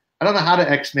 I don't know how to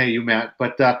X-nay you, Matt,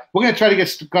 but we're going to try to get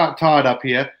Scott Todd up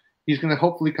here. He's going to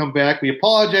hopefully come back. We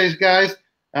apologize, guys,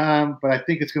 but I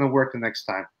think it's going to work the next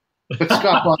time. But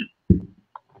Scott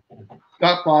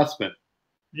Bossman.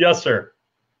 Yes, sir.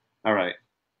 All right.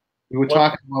 We were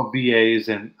talking about VAs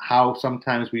and how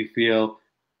sometimes we feel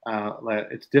that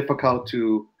it's difficult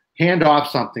to hand off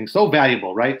something so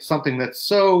valuable, right? Something that's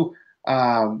so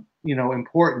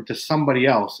important to somebody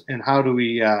else, and how do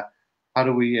we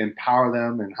empower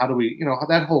them, and how do we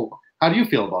how do you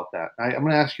feel about that? I'm going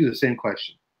to ask you the same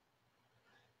question.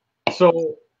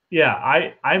 So yeah,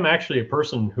 I'm actually a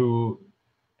person who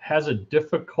has a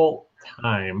difficult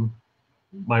time.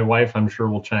 My wife, I'm sure,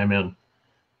 will chime in.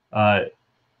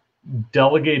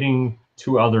 Delegating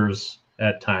to others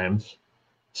at times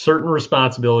certain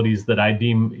responsibilities that I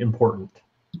deem important.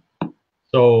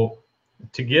 So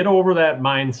to get over that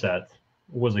mindset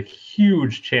was a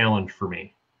huge challenge for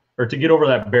me, or to get over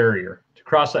that barrier. To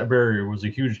cross that barrier was a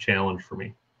huge challenge for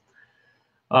me.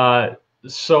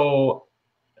 So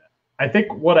I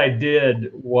think what I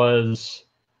did was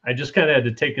I just kind of had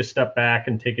to take a step back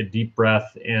and take a deep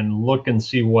breath and look and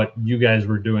see what you guys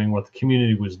were doing, what the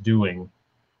community was doing,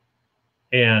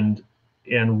 and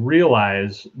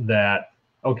realize that,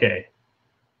 okay,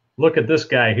 look at this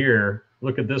guy here,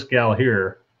 look at this gal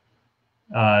here.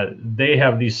 They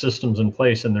have these systems in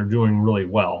place and they're doing really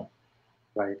well.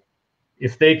 Right.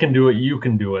 If they can do it, you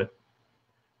can do it.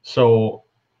 So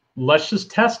let's just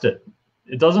test it.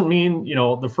 It doesn't mean, you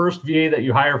know, the first VA that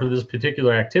you hire for this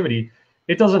particular activity,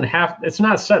 it's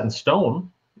not set in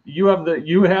stone. You have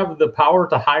the power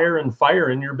to hire and fire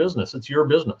in your business. It's your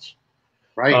business.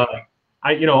 Right.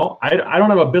 I don't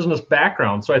have a business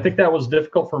background, so I think that was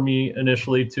difficult for me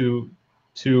initially to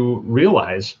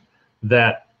realize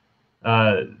that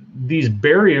these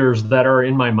barriers that are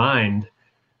in my mind,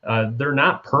 they're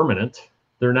not permanent.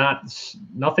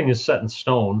 Nothing is set in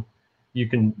stone. You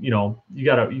can, you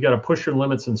gotta push your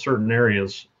limits in certain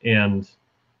areas, and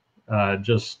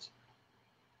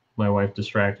my wife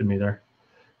distracted me there,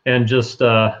 and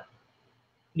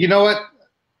you know what?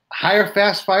 Hire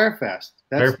fast, fire fast.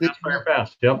 Fire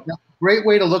fast. Yep. Great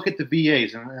way to look at the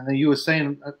VAs, and you were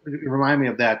saying, remind me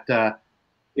of that.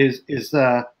 Is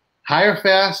hire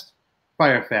fast,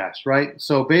 fire fast, right?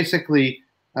 So basically,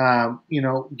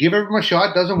 give everyone a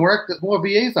shot. Doesn't work. There's more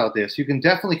VAs out there, so you can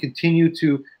definitely continue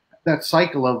to that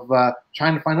cycle of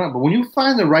trying to find out. But when you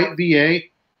find the right VA,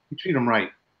 you treat them right,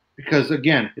 because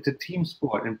again, it's a team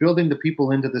sport, and building the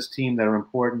people into this team that are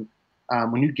important.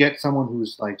 When you get someone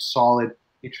who's like solid,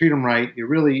 you treat them right. You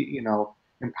really,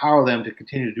 empower them to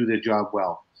continue to do their job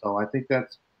well. So I think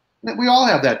we all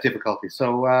have that difficulty.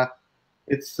 So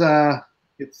it's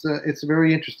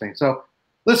very interesting. So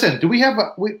listen, do we have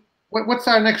what's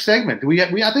our next segment?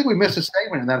 I think we missed a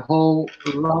segment in that whole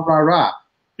rah rah rah.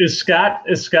 Is Scott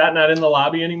not in the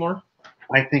lobby anymore?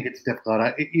 I think it's difficult.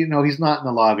 He's not in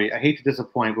the lobby. I hate to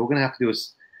disappoint, but we're gonna have to do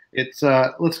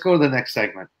let's go to the next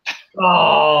segment.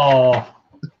 Oh.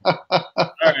 All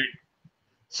right.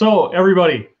 So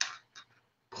everybody,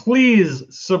 please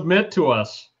submit to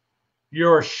us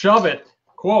your Shove It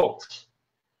quotes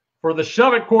for the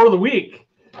Shove It quote of the week,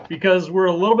 because we're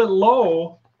a little bit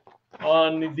low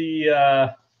on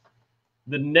the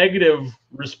negative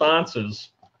responses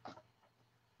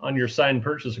on your signed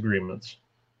purchase agreements.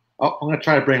 Oh, I'm going to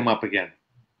try to bring them up again.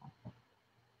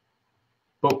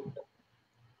 But I'm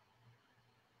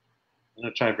going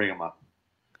to try to bring them up.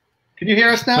 Can you hear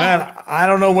us now? Man, I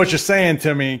don't know what you're saying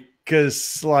to me,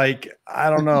 because, I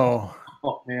don't know.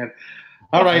 Oh, man.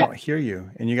 All right. I don't hear you,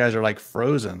 and you guys are,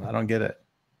 frozen. I don't get it.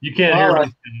 You can't hear right.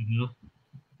 me.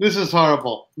 This is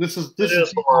horrible. This is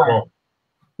horrible.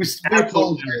 We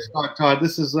apologize, Scott Todd.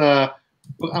 This is,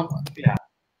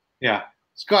 yeah.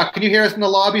 Scott, can you hear us in the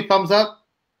lobby? Thumbs up.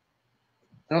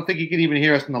 I don't think you can even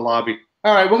hear us in the lobby.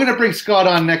 All right, we're going to bring Scott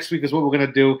on next week is what we're going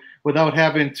to do without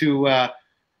having to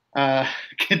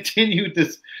continue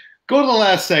this. Go to the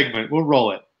last segment. We'll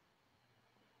roll it.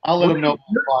 I'll let him know.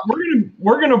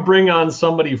 We're going to bring on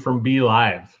somebody from Be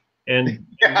Live. And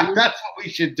yeah, that's what we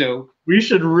should do. We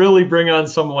should really bring on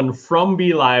someone from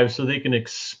Be Live so they can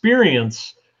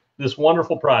experience this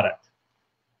wonderful product.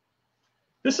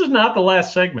 This is not the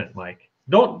last segment, Mike.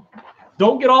 Don't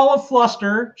get all a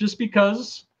fluster just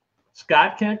because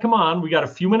Scott can't come on. We got a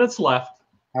few minutes left.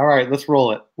 All right, let's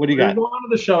roll it. What do you got? Go on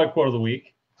to the Shove It quote of the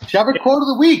week. Shove It quote of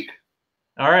the week.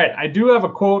 All right, I do have a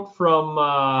quote from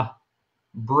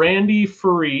Brandi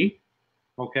Ferree.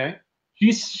 Okay.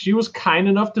 She was kind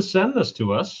enough to send this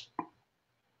to us,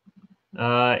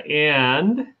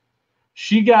 and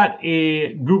she got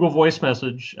a Google Voice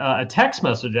message, a text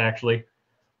message actually,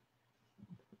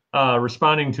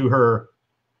 responding to her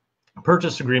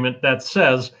purchase agreement that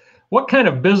says, "What kind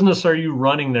of business are you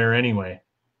running there anyway?"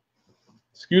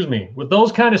 Excuse me. With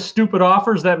those kind of stupid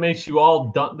offers, that makes you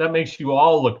all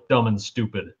look dumb and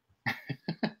stupid.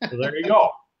 So there you go.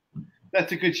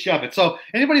 That's a good shove it. So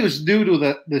anybody who's new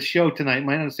to the show tonight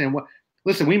might understand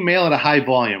listen, we mail at a high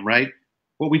volume, right?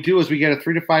 What we do is we get a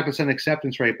 3 to 5%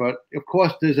 acceptance rate, but of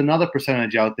course there's another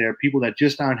percentage out there, people that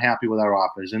just aren't happy with our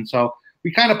offers. And so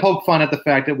we kind of poke fun at the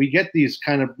fact that we get these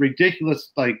kind of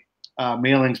ridiculous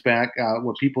mailings back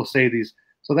where people say these.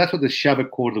 So that's what the Shove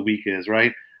It quote of the week is,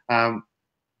 right? 3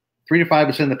 to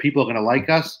 5% of the people are going to like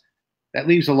us. That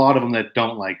leaves a lot of them that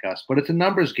don't like us, but it's a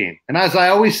numbers game. And as I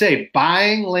always say,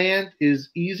 buying land is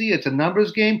easy. It's a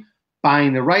numbers game.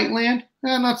 Buying the right land,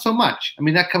 not so much. I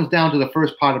mean, that comes down to the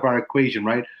first part of our equation,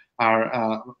 right?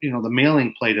 Our, the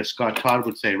mailing plate, as Scott Todd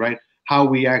would say, right? How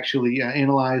we actually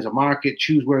analyze a market,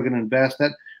 choose where we're going to invest.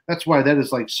 That that's why that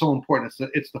is like so important.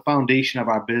 It's the foundation of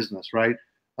our business, right?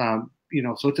 So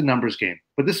it's a numbers game.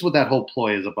 But this is what that whole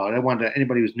ploy is about. I wanted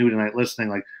anybody who's new tonight listening,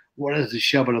 like, what is the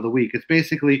shove it of the week? It's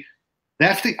basically,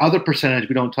 that's the other percentage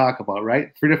we don't talk about,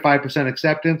 right? 3 to 5%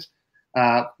 acceptance,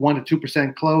 1 to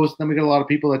 2% close. Then we get a lot of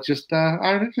people that just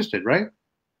aren't interested, right?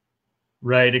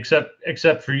 Right,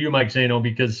 except for you, Mike Zaino,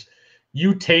 because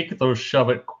you take those shove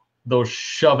it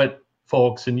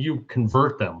folks and you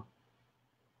convert them.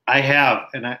 I have,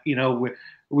 and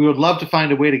we would love to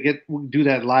find a way to do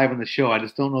that live on the show. I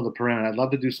just don't know the parameter. I'd love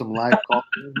to do some live calls,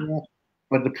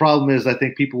 but the problem is I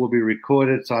think people will be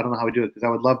recorded, so I don't know how we do it, because I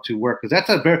would love to work,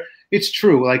 because it's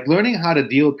true. Like learning how to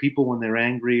deal with people when they're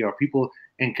angry, or people,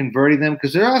 and converting them,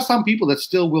 because there are some people that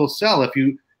still will sell if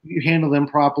you handle them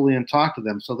properly and talk to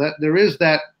them. So that there is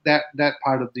that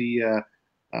part of the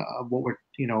what we're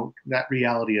that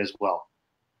reality as well.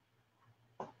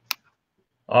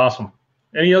 Awesome.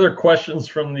 Any other questions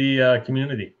from the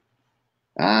community?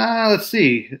 Let's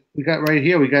see. We got right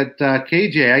here. We got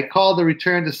KJ. I called the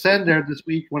return to sender this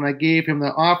week when I gave him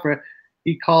the offer.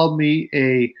 He called me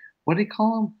what did he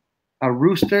call him? A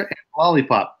rooster and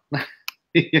lollipop.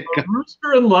 A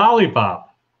rooster and lollipop.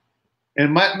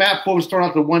 And Matt Forbes throwing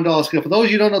out the $1 Skittle. For those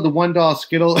of you who don't know the $1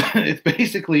 Skittle, it's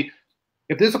basically,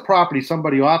 if there's a property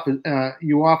somebody offers,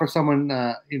 you offer someone,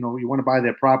 you want to buy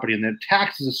their property, and their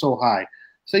taxes are so high.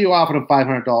 Say you offer them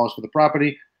 $500 for the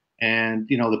property, and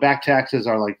the back taxes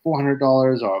are like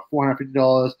 $400 or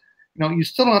 $450. You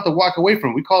still don't have to walk away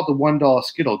from it. We call it the $1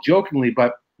 Skittle, jokingly,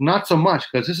 but not so much,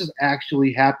 because this has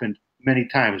actually happened many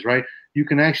times, right? You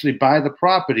can actually buy the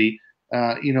property,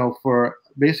 for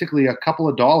basically a couple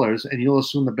of dollars, and you'll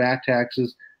assume the back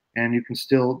taxes, and you can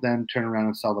still then turn around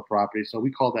and sell the property. So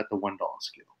we call that the $1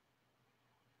 Skittle.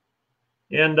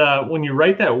 And when you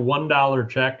write that $1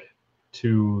 check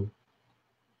to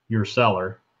your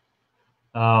seller,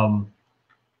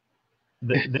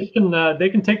 they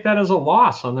can take that as a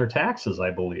loss on their taxes,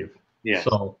 I believe. Yeah.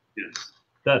 So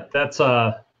that's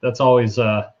always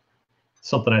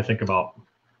something I think about.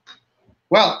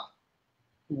 Well,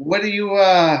 what are you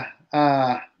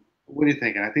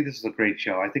thinking? I think this is a great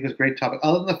show. I think it's a great topic.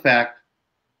 Other than the fact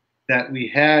that we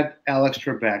had Alex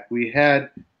Trebek, we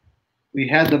had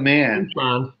the man,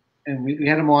 and we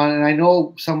had him on. And I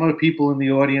know some of the people in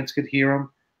the audience could hear him,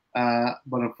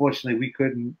 but unfortunately we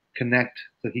couldn't connect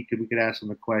so we could ask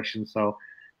him a question. So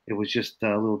it was just a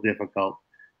little difficult.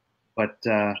 But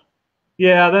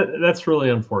yeah, that's really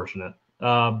unfortunate.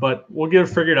 But we'll get it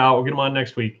figured out. We'll get him on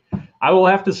next week. I will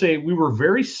have to say we were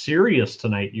very serious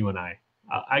tonight, you and I.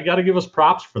 I got to give us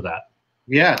props for that.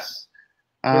 Yes.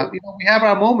 We have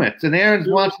our moments, and Aaron's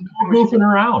watching goofing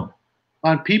around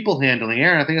on people handling.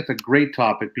 Aaron, I think that's a great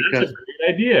topic, because that's a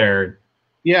great idea, Aaron.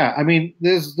 Yeah, I mean,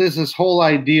 there's this whole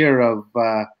idea of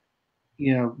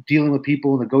dealing with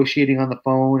people, negotiating on the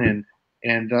phone,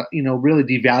 and really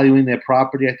devaluing their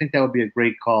property. I think that would be a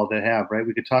great call to have, right?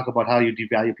 We could talk about how you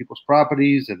devalue people's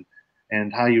properties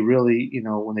and how you really,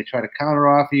 when they try to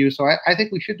counteroffer you. So I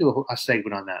think we should do a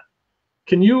segment on that.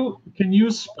 Can you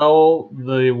spell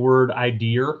the word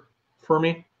idea for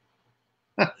me?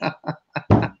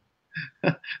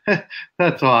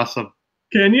 That's awesome.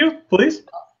 Can you, please?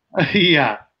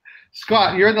 Yeah.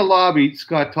 Scott, you're in the lobby.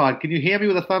 Scott Todd, can you hear me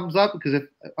with a thumbs up? Because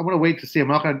I'm going to wait to see. I'm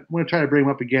going to try to bring him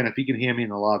up again if he can hear me in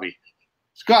the lobby.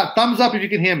 Scott, thumbs up if you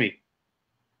can hear me.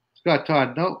 Scott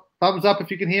Todd, no. Thumbs up if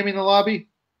you can hear me in the lobby.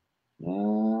 I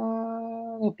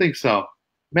don't think so.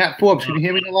 Matt Forbes, can you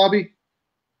hear me in the lobby?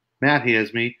 Matt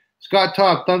hears me. Scott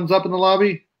Todd, thumbs up in the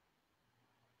lobby?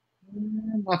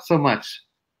 Not so much.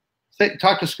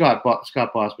 Talk to Scott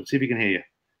Bossman, see if he can hear you.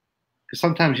 Because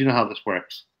sometimes you know how this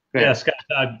works. Yeah,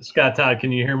 Scott Todd,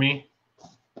 can you hear me?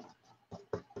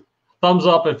 Thumbs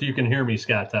up if you can hear me,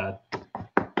 Scott Todd.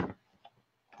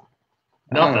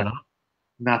 Nothing, huh?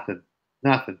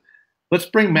 Nothing. Let's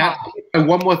bring Matt.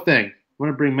 One more thing. I'm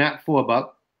going to bring Matt Forbes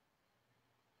up.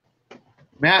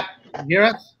 Matt, can you hear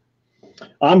us?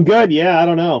 I'm good. Yeah, I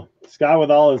don't know. Scott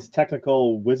with all his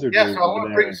technical wizardry. Yeah, so I want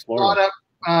to bring Scott up,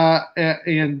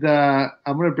 and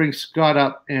I'm going to bring Scott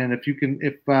up. And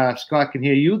if Scott can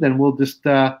hear you, then we'll just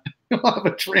we'll have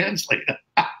a translator.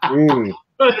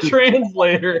 A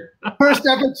translator. First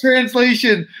ever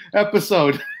translation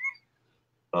episode.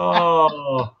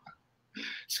 Oh.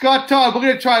 Scott Todd, we're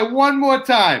going to try one more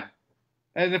time.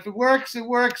 And if it works, it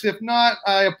works. If not,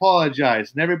 I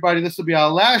apologize. And everybody, this will be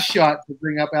our last shot to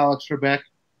bring up Alex Trebek.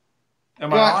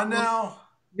 Am I on now?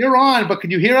 You're on, but can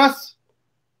you hear us?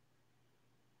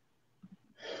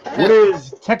 What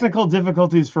is technical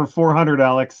difficulties for 400,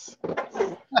 Alex?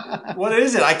 What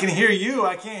is it? I can hear you.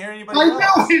 I can't hear anybody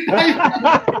else.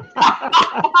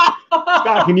 Scott,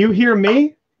 Scott, can you hear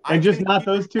me? I And just can not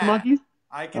hear those two Matt. monkeys?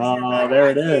 I can hear Matt. There I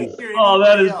it can't is. hear Oh,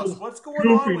 that anybody is else. just What's going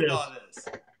on with goofiness. all this?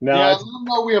 No, Yeah, it's- let them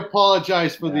know we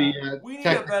apologize for the We need a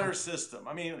tech. better system.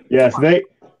 I mean, yes, come on.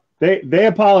 they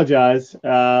apologize.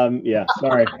 Yeah,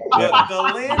 sorry. Yeah, The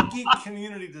land geek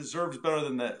community deserves better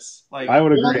than this. Like, I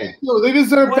would Yeah, agree. they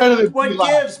deserve better than what we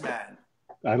like. gives, man?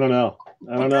 I don't know.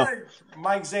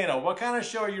 Mike Zaino, what kind of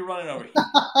show are you running over here?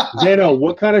 Zeno,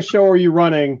 what kind of show are you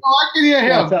running? Oh, I can hear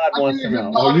him. Scott Todd I wants can to hear know.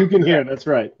 him. Oh, you can hear. That's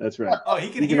right. That's right. Oh, he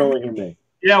can You can hear only me. hear me.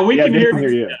 Yeah, we Yeah, can they hear can hear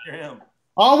you. Hear him.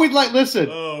 All we'd like, listen.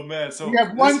 Oh man, so We have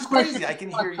this one is question crazy. I can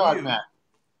hear Scott Todd, you. Matt.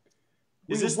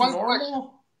 Is We this have one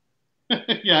normal?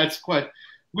 Yeah, it's quite.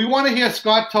 We want to hear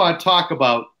Scott Todd talk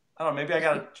about. I don't know. Maybe I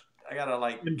gotta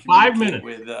like In 5 communicate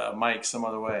minutes. with Mike some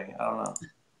other way. I don't know.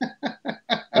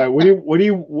 All right.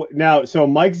 What now? So,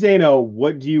 Mike Zano,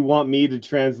 what do you want me to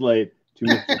translate to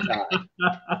Mr.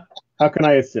 Todd? How can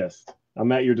I assist?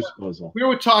 I'm at your disposal. We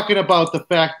were talking about the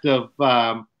fact of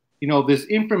there's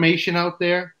information out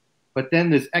there, but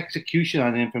then there's execution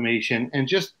on information, and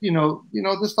just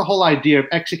just the whole idea of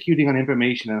executing on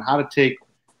information and how to take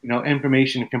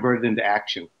information and convert it into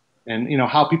action, and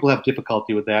how people have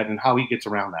difficulty with that and how he gets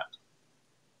around that.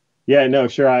 Yeah, no,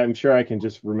 sure. I'm sure I can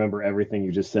just remember everything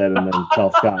you just said and then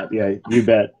tell Scott. Yeah, you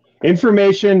bet.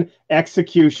 Information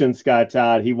execution, Scott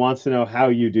Todd. He wants to know how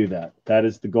you do that. That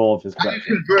is the goal of his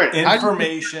question.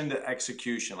 Information to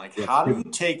execution. Like, Yes. how do you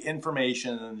take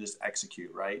information and then just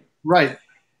execute? Right. Right.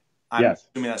 I'm Yes.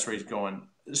 assuming that's where he's going.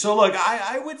 So, look,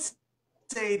 I would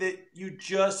say that you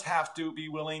just have to be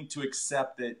willing to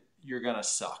accept that you're gonna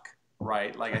suck.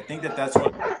 Right. Like, I think that's what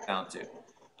it comes down to.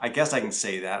 I guess I can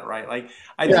say that, right? Like,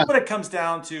 I think what it comes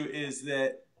down to is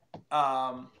that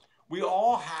we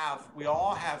all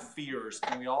have fears,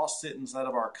 and we all sit inside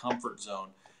of our comfort zone.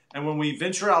 And when we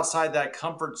venture outside that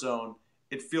comfort zone,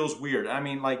 it feels weird. I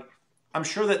mean, like, I'm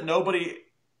sure that nobody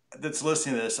that's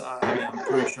listening to this, I'm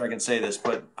pretty sure I can say this,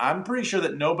 but I'm pretty sure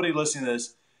that nobody listening to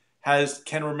this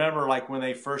can remember like when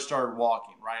they first started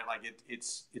walking, right? Like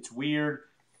it's weird.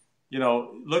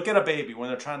 Look at a baby when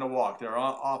they're trying to walk. They're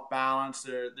off balance.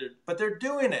 But they're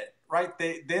doing it, right?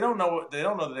 They don't know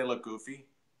that they look goofy.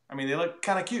 I mean, they look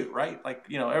kind of cute, right? Like,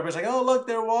 everybody's like, oh, look,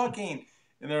 they're walking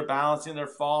and they're balancing, they're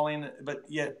falling, but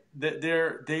yet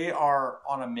they are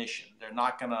on a mission. They're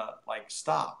not gonna like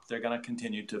stop. They're gonna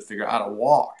continue to figure out how to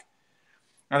walk.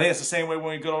 I think it's the same way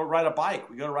when we go to ride a bike.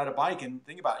 We go to ride a bike and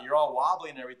think about it. You're all wobbly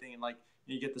and everything, and like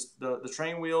you get the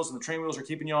train wheels, and the train wheels are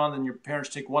keeping you on. Then your parents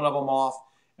take one of them off.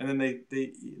 And then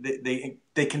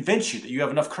they convince you that you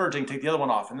have enough courage to take the other one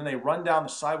off. And then they run down the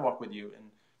sidewalk with you. And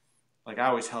like I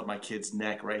always held my kid's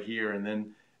neck right here. And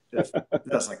then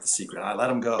that's like the secret. I let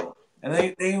them go.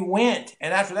 And they went.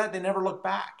 And after that, they never looked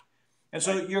back. And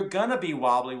so you're going to be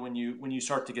wobbly when you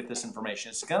start to get this information.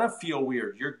 It's going to feel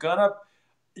weird. You're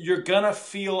going to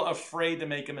feel afraid to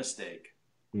make a mistake.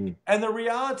 Mm. And the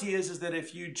reality is that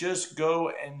if you just go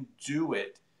and do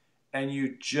it and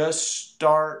you just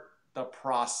start the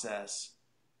process,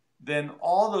 then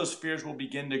all those fears will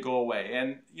begin to go away.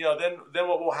 And then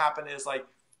what will happen is like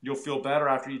you'll feel better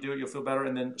after you do it. You'll feel better,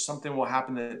 and then something will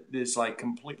happen that is like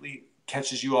completely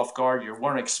catches you off guard. You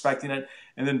weren't expecting it,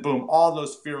 and then boom, all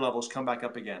those fear levels come back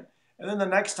up again. And then the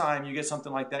next time you get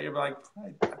something like that, you're like,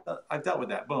 I've dealt with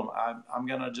that. Boom, I'm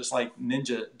gonna just like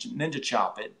ninja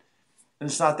chop it, and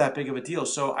it's not that big of a deal.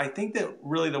 So I think that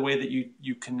really the way that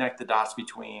you connect the dots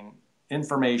between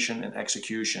information and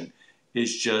execution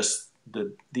is just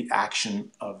the action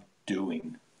of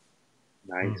doing.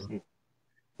 Nice. Mm-hmm.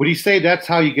 Would you say that's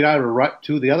how you get out of a rut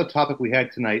too? The other topic we had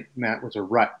tonight, Matt, was a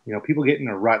rut. People get in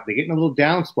a rut. They get in a little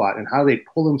down spot, and how they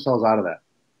pull themselves out of that.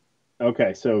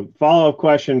 Okay, so follow-up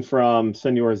question from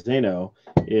Senor Zeno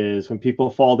is when people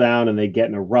fall down and they get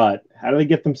in a rut, how do they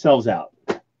get themselves out?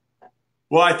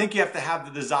 Well, I think you have to have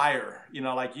the desire.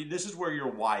 This is where your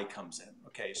why comes in.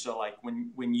 Okay, so like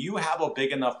when you have a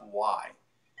big enough why,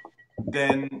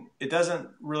 then it doesn't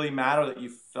really matter that you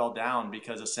fell down,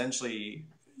 because essentially,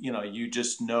 you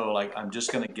just know, like, I'm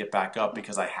just going to get back up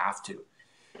because I have to.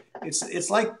 It's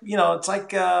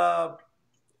like a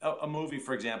movie,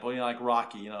 for example, like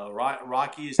Rocky.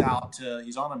 Rocky is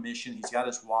he's on a mission. He's got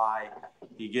his why.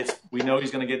 We know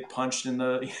he's going to get punched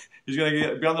he's going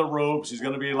to be on the ropes. He's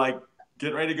going to be like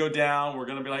getting ready to go down. We're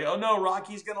going to be like, oh no,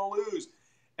 Rocky's going to lose.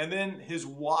 And then his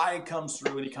why comes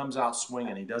through, and he comes out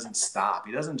swinging. He doesn't stop.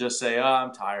 He doesn't just say, oh,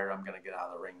 I'm tired, I'm going to get out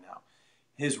of the ring now.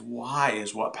 His why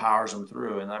is what powers him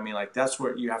through. And I mean, like, that's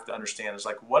what you have to understand is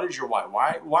like, what is your why?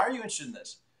 Why are you interested in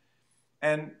this?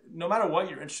 And no matter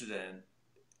what you're interested in,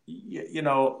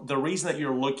 the reason that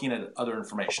you're looking at other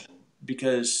information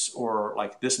or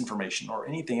like this information or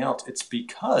anything else, it's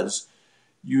because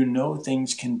you know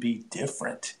things can be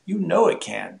different. You know it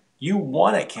can. You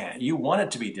want it can. You want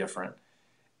it to be different.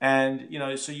 And, you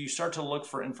know, so you start to look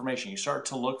for information. You start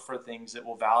to look for things that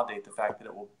will validate the fact that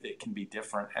it can be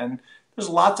different. And there's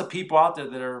lots of people out there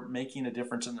that are making a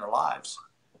difference in their lives.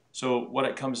 So what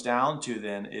it comes down to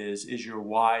then is your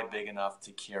why big enough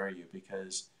to carry you?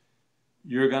 Because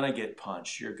you're going to get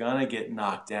punched. You're going to get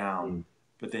knocked down.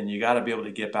 But then you got to be able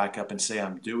to get back up and say,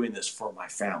 I'm doing this for my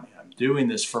family. I'm doing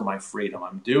this for my freedom.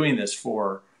 I'm doing this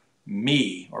for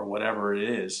me, or whatever it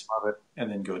is. Love it. And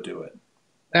then go do it.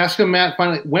 Ask him, Matt,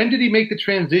 finally, when did he make the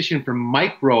transition from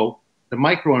the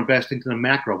micro investing to the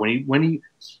macro? When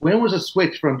was the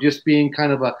switch from just being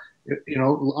kind of a, you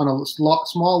know, on a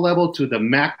small level to the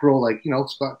macro, like, you know,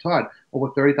 Scott Todd, over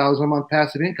 $30,000 a month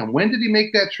passive income? When did he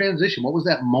make that transition? What was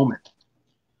that moment?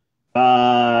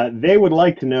 They would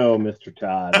like to know, Mr.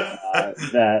 Todd,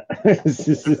 that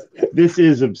this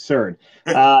is absurd.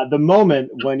 The moment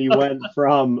when you went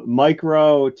from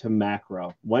micro to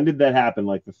macro, when did that happen?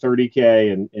 Like the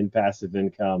 30K in passive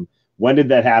income, when did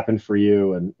that happen for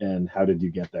you, and how did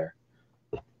you get there?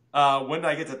 When did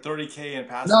I get to 30K in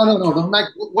passive No. income?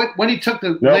 When he took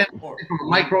the from the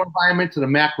micro environment to the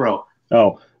macro.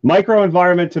 Oh, micro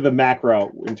environment to the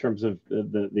macro in terms of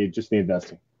just the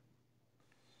investing.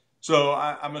 So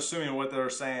I'm assuming what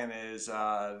they're saying is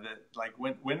that, like,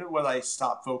 when would I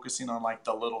stop focusing on like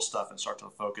the little stuff and start to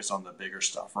focus on the bigger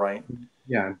stuff, right?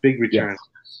 Yeah, big return.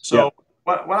 Yes. So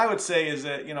what I would say is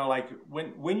that, you know, like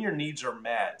when your needs are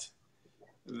met,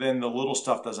 then the little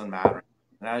stuff doesn't matter.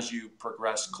 And as you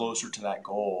progress closer to that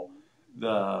goal,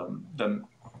 the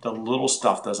little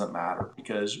stuff doesn't matter,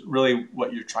 because really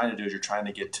what you're trying to do is you're trying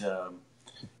to get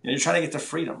to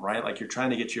freedom, right? Like you're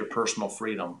trying to get to your personal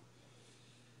freedom.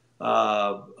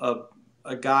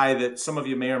 A guy that some of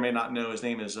you may or may not know, his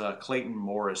name is Clayton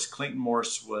Morris. Clayton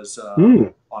Morris was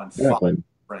on Fox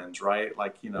Friends, right?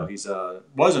 Like, you know,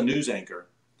 was a news anchor.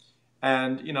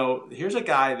 And, you know, here's a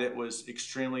guy that was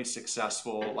extremely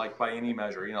successful, like by any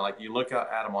measure. You know, like you look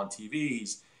at him on TV,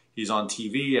 he's on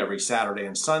TV every Saturday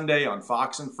and Sunday on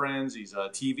Fox and Friends. He's a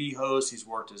TV host. He's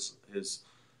worked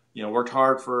worked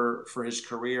hard for his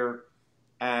career,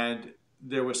 and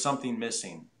there was something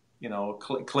missing. You know,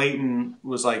 Clayton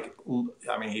was like,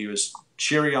 I mean, he was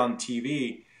cheery on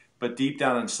TV, but deep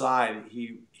down inside,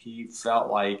 he felt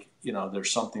like, you know,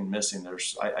 there's something missing.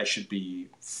 I should be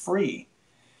free.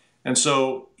 And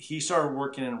so he started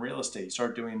working in real estate. He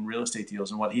started doing real estate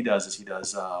deals. And what he does is he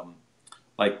does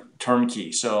like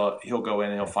turnkey. So he'll go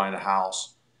in and he'll find a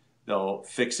house. They'll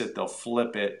fix it. They'll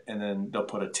flip it. And then they'll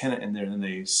put a tenant in there. And then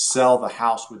they sell the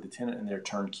house with the tenant in there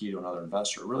turnkey to another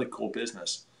investor. A really cool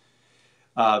business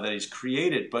that he's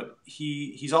created. But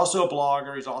he's also a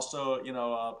blogger. He's also, you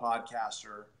know, a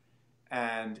podcaster,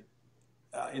 and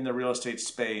in the real estate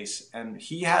space. And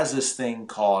he has this thing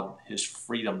called his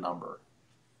freedom number.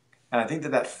 And I think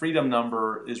that freedom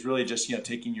number is really just, you know,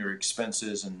 taking your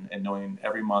expenses and knowing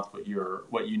every month what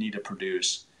you need to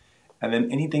produce. And then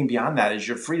anything beyond that is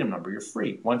your freedom number. You're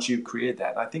free once you've created that.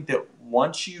 And I think that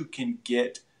once you can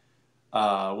get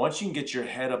your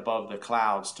head above the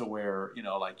clouds to where, you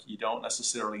know, like you don't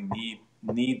necessarily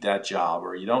need that job,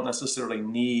 or you don't necessarily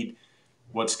need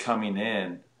what's coming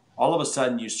in, all of a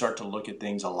sudden you start to look at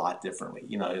things a lot differently.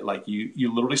 You know, like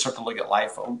you literally start to look at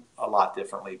life a lot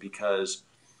differently, because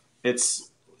it's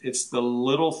the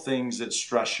little things that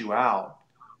stress you out,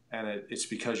 and it's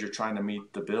because you're trying to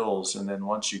meet the bills. And then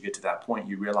once you get to that point,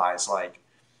 you realize, like,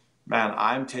 man,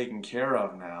 I'm taken care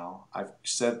of now. I've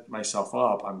set myself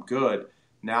up. I'm good.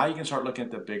 Now you can start looking at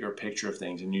the bigger picture of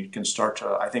things, and you can start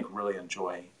to, I think, really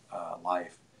enjoy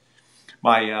life.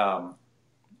 I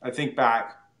think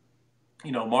back,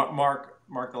 you know,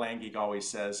 Mark the Land Geek always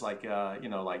says, like, you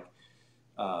know, like,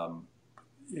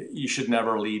 you should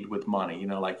never lead with money. You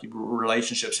know, like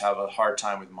relationships have a hard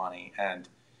time with money. And,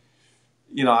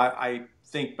 you know, I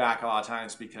think back a lot of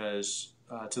times because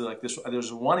to like this,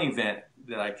 there's one event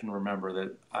that I can remember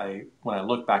that when I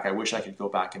look back, I wish I could go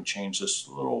back and change this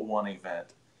little one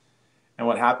event. And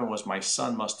what happened was my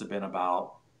son must have been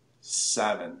about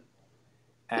 7.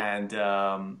 And,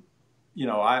 you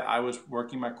know, I was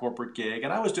working my corporate gig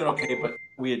and I was doing okay, but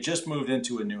we had just moved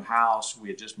into a new house. We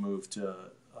had just moved to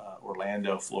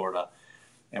Orlando, Florida,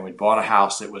 and we bought a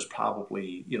house that was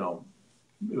probably, you know,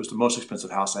 it was the most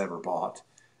expensive house I ever bought,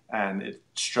 and it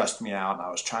stressed me out. And I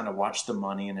was trying to watch the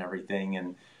money and everything,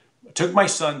 and I took my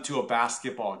son to a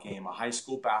basketball game, a high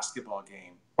school basketball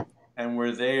game, and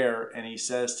we're there, and he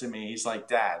says to me, he's like,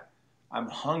 "Dad, I'm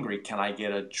hungry. Can I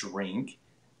get a drink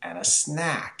and a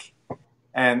snack?"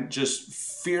 And just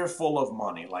fearful of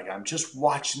money, like I'm just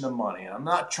watching the money, and I'm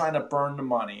not trying to burn the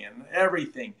money and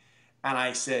everything. And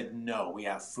I said, no, we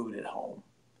have food at home.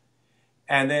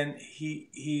 And then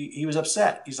he was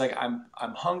upset. He's like, I'm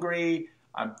hungry.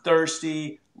 I'm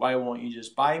thirsty. Why won't you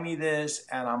just buy me this?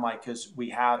 And I'm like, because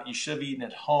you should have eaten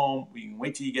at home. We can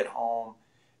wait till you get home.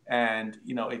 And,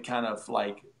 you know, it kind of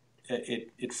like,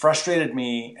 it frustrated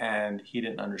me, and he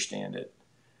didn't understand it.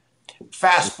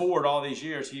 Fast forward all these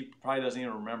years, he probably doesn't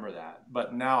even remember that.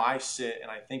 But now I sit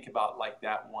and I think about like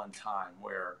that one time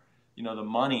where, you know, the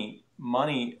money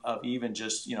of even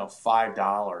just, you know,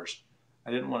 $5. I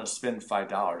didn't want to spend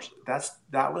 $5.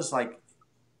 That was like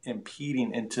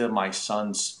impeding into my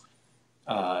son's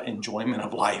enjoyment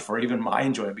of life, or even my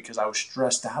enjoyment, because I was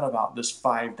stressed out about this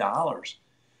 $5.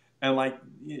 And like,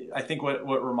 I think what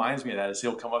reminds me of that is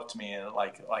he'll come up to me and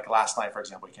like last night, for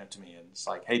example, he came to me and it's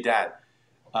like, hey, Dad,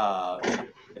 I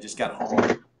just got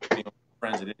home, with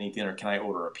friends, I didn't eat dinner. Can I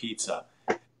order a pizza?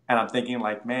 And I'm thinking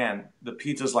like, man, the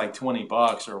pizza's like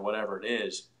 $20 or whatever it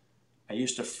is. I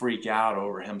used to freak out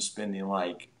over him spending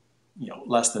like, you know,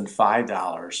 less than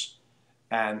 $5.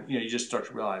 And, you know, you just start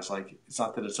to realize like, it's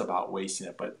not that it's about wasting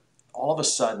it, but all of a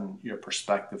sudden your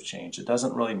perspective changed. It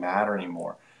doesn't really matter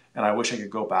anymore. And I wish I could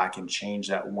go back and change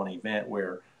that one event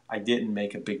where I didn't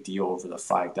make a big deal over the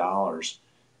 $5.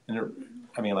 And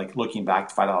I mean, like looking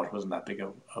back, $5 wasn't that big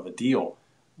of a deal.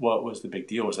 What was the big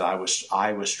deal was that I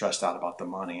was stressed out about the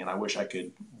money, and I wish I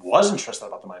wasn't stressed out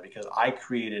about the money, because I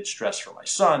created stress for my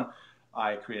son.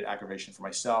 I created aggravation for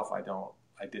myself. I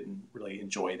didn't really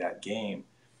enjoy that game.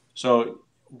 So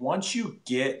once you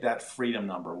get that freedom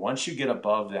number, once you get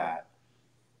above that,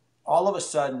 all of a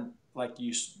sudden, like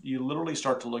you literally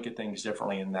start to look at things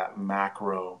differently in that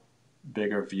macro,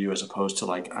 bigger view, as opposed to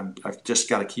like, I've just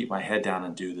got to keep my head down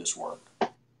and do this work.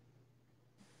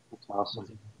 That's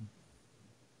awesome.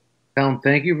 Tell them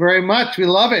thank you very much. We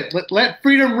love it. Let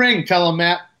freedom ring. Tell them,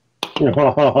 Matt.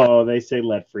 Oh, they say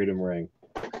let freedom ring.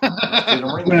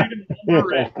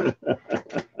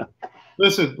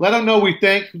 Listen, let him know we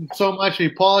thank him so much. We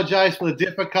apologize for the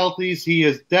difficulties. He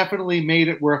has definitely made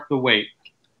it worth the wait.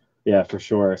 Yeah, for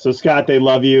sure. So, Scott, they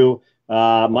love you.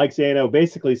 Mike Zaino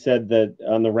basically said that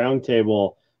on the round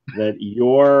table that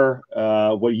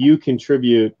what you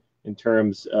contribute in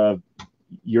terms of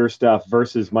your stuff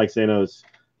versus Mike Zaino's,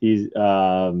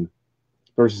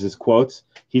 versus his quotes,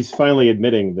 he's finally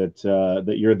admitting that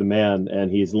you're the man,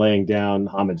 and he's laying down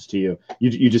homage to you.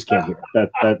 You just can't hear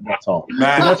it. That's all.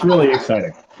 Man. So that's really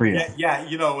exciting for you. Yeah.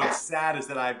 You know, what's sad is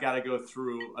that I've got to go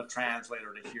through a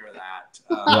translator to hear that.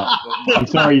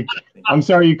 I'm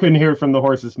sorry you couldn't hear it from the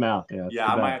horse's mouth. Yeah,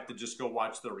 I might have to just go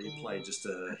watch the replay just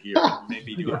to hear it.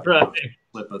 Maybe do a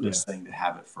clip of this thing to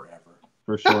have it forever.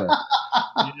 For sure.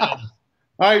 Yeah.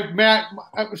 All right, Matt,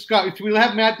 Scott, can we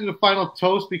have Matt do the final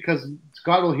toast because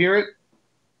Scott will hear it?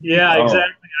 Yeah,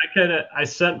 exactly. I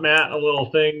sent Matt a little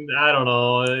thing. I don't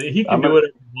know. He can do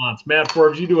whatever he wants. Matt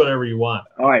Forbes, you do whatever you want.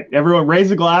 All right, everyone, raise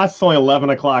a glass. It's only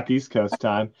 11 o'clock East Coast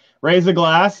time. Raise a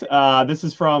glass. This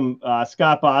is from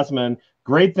Scott Bossman.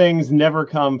 Great things never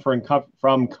come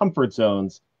from comfort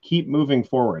zones. Keep moving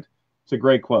forward. It's a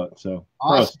great quote. So,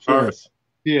 awesome. Cheers.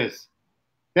 Yes.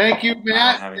 Thank you,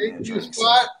 Matt. Thank you,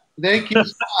 Scott. Thank you,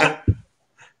 Scott.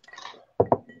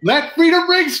 Let freedom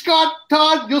ring, Scott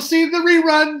Todd. You'll see the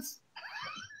reruns.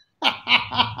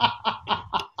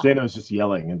 Zaino's just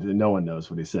yelling, and no one knows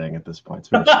what he's saying at this point.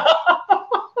 All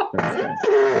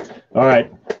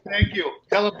right. Thank you.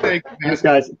 Tell him thank you. Thanks,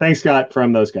 guys. Thanks, Scott,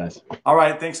 from those guys. All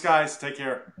right. Thanks, guys. Take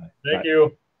care. Thank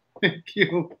you. Thank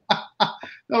you.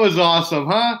 That was awesome,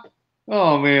 huh?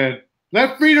 Oh, man.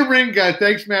 Let freedom ring, guys.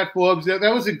 Thanks, Matt Forbes. That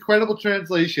was incredible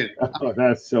translation. Oh,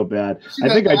 that's so bad. I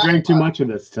think I drank too much of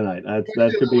this tonight.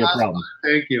 That could be a problem. One.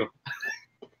 Thank you.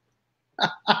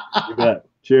 You bet.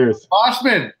 Cheers.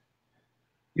 Bossman,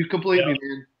 you complete me,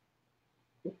 man.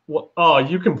 Well, oh,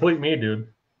 you complete me, dude.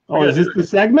 Oh, is this the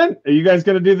segment? Are you guys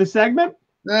going to do the segment?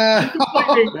 There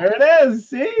it is.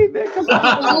 See? There comes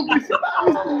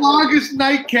the longest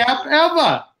nightcap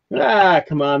ever.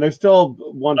 Come on. There's still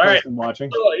one person watching.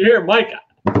 So, here, Mike,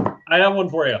 I have one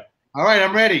for you. All right,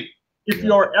 I'm ready. If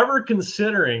you're ever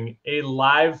considering a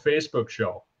live Facebook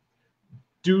show,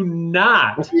 do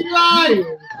not be live.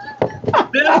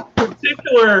 This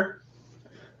particular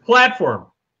platform.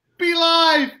 Be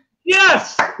live.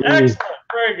 Yes. Excellent.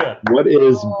 Very good. What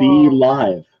is Be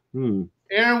Live?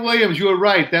 Aaron Williams, you were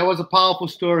right. That was a powerful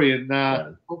story,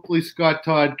 and hopefully Scott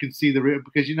Todd can see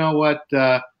because you know what.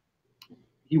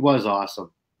 He was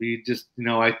awesome. He just,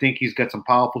 I think he's got some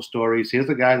powerful stories. Here's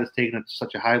a guy that's taken it to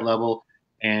such a high level,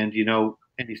 and and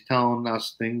he's telling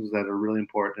us things that are really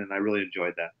important, and I really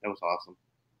enjoyed that. That was awesome.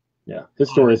 Yeah, his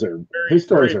stories are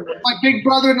My big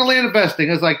brother in the land investing,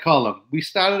 as I call him. We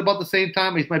started about the same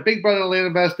time. He's my big brother in the land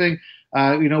investing.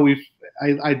 You know,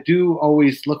 I do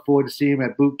always look forward to seeing him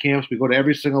at boot camps. We go to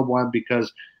every single one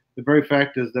because the very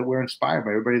fact is that we're inspired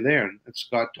by everybody there. And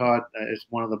Scott Todd is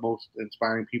one of the most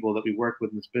inspiring people that we work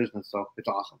with in this business. So it's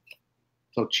awesome.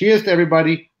 So cheers to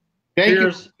everybody. Thank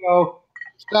you.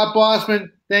 Scott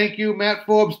Bossman, thank you. Matt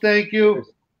Forbes, thank you.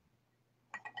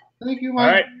 Thank you, Mike.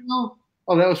 All right.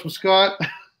 Oh, that was from Scott.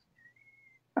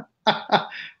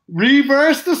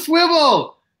 Reverse the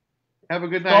swivel. Have a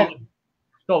good night.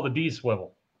 It's called the D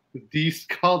swivel. It's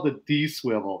called the D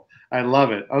swivel. I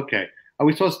love it. Okay. Are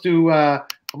we supposed to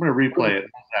I'm going to replay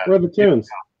it. Where are the tunes?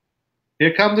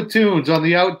 Here come the tunes on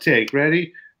the outtake.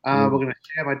 Ready? We're going to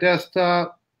share my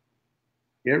desktop.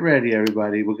 Get ready,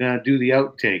 everybody. We're going to do the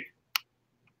outtake.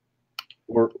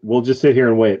 We'll just sit here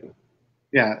and wait.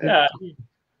 Yeah.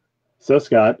 So,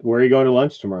 Scott, where are you going to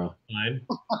lunch tomorrow? Fine.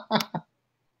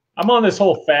 I'm on this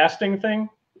whole fasting thing.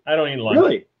 I don't eat lunch.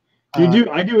 Really?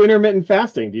 I do intermittent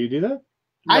fasting. Do you do that?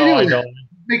 No, I don't.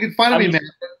 Making fun of me, man.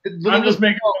 I'm just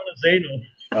making fun of Zaino.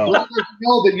 Oh. Let us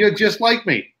know that you're just like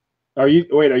me. Are you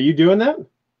doing that?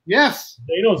 Yes.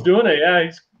 Zaino's doing it. Yeah,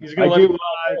 he's going to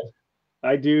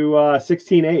I do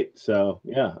 16-8. So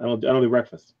yeah, I don't do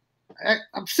breakfast.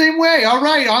 I'm the same way. All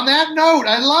right. On that note,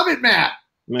 I love it, Matt.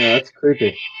 Man, that's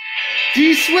creepy.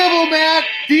 D swivel, Matt.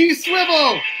 D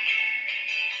swivel.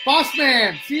 Boss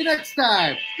man. See you next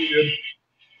time. Dude.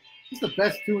 This is the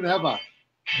best tune ever.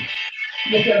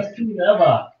 The best tune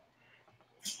ever.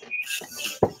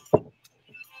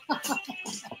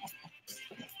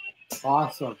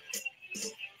 Awesome.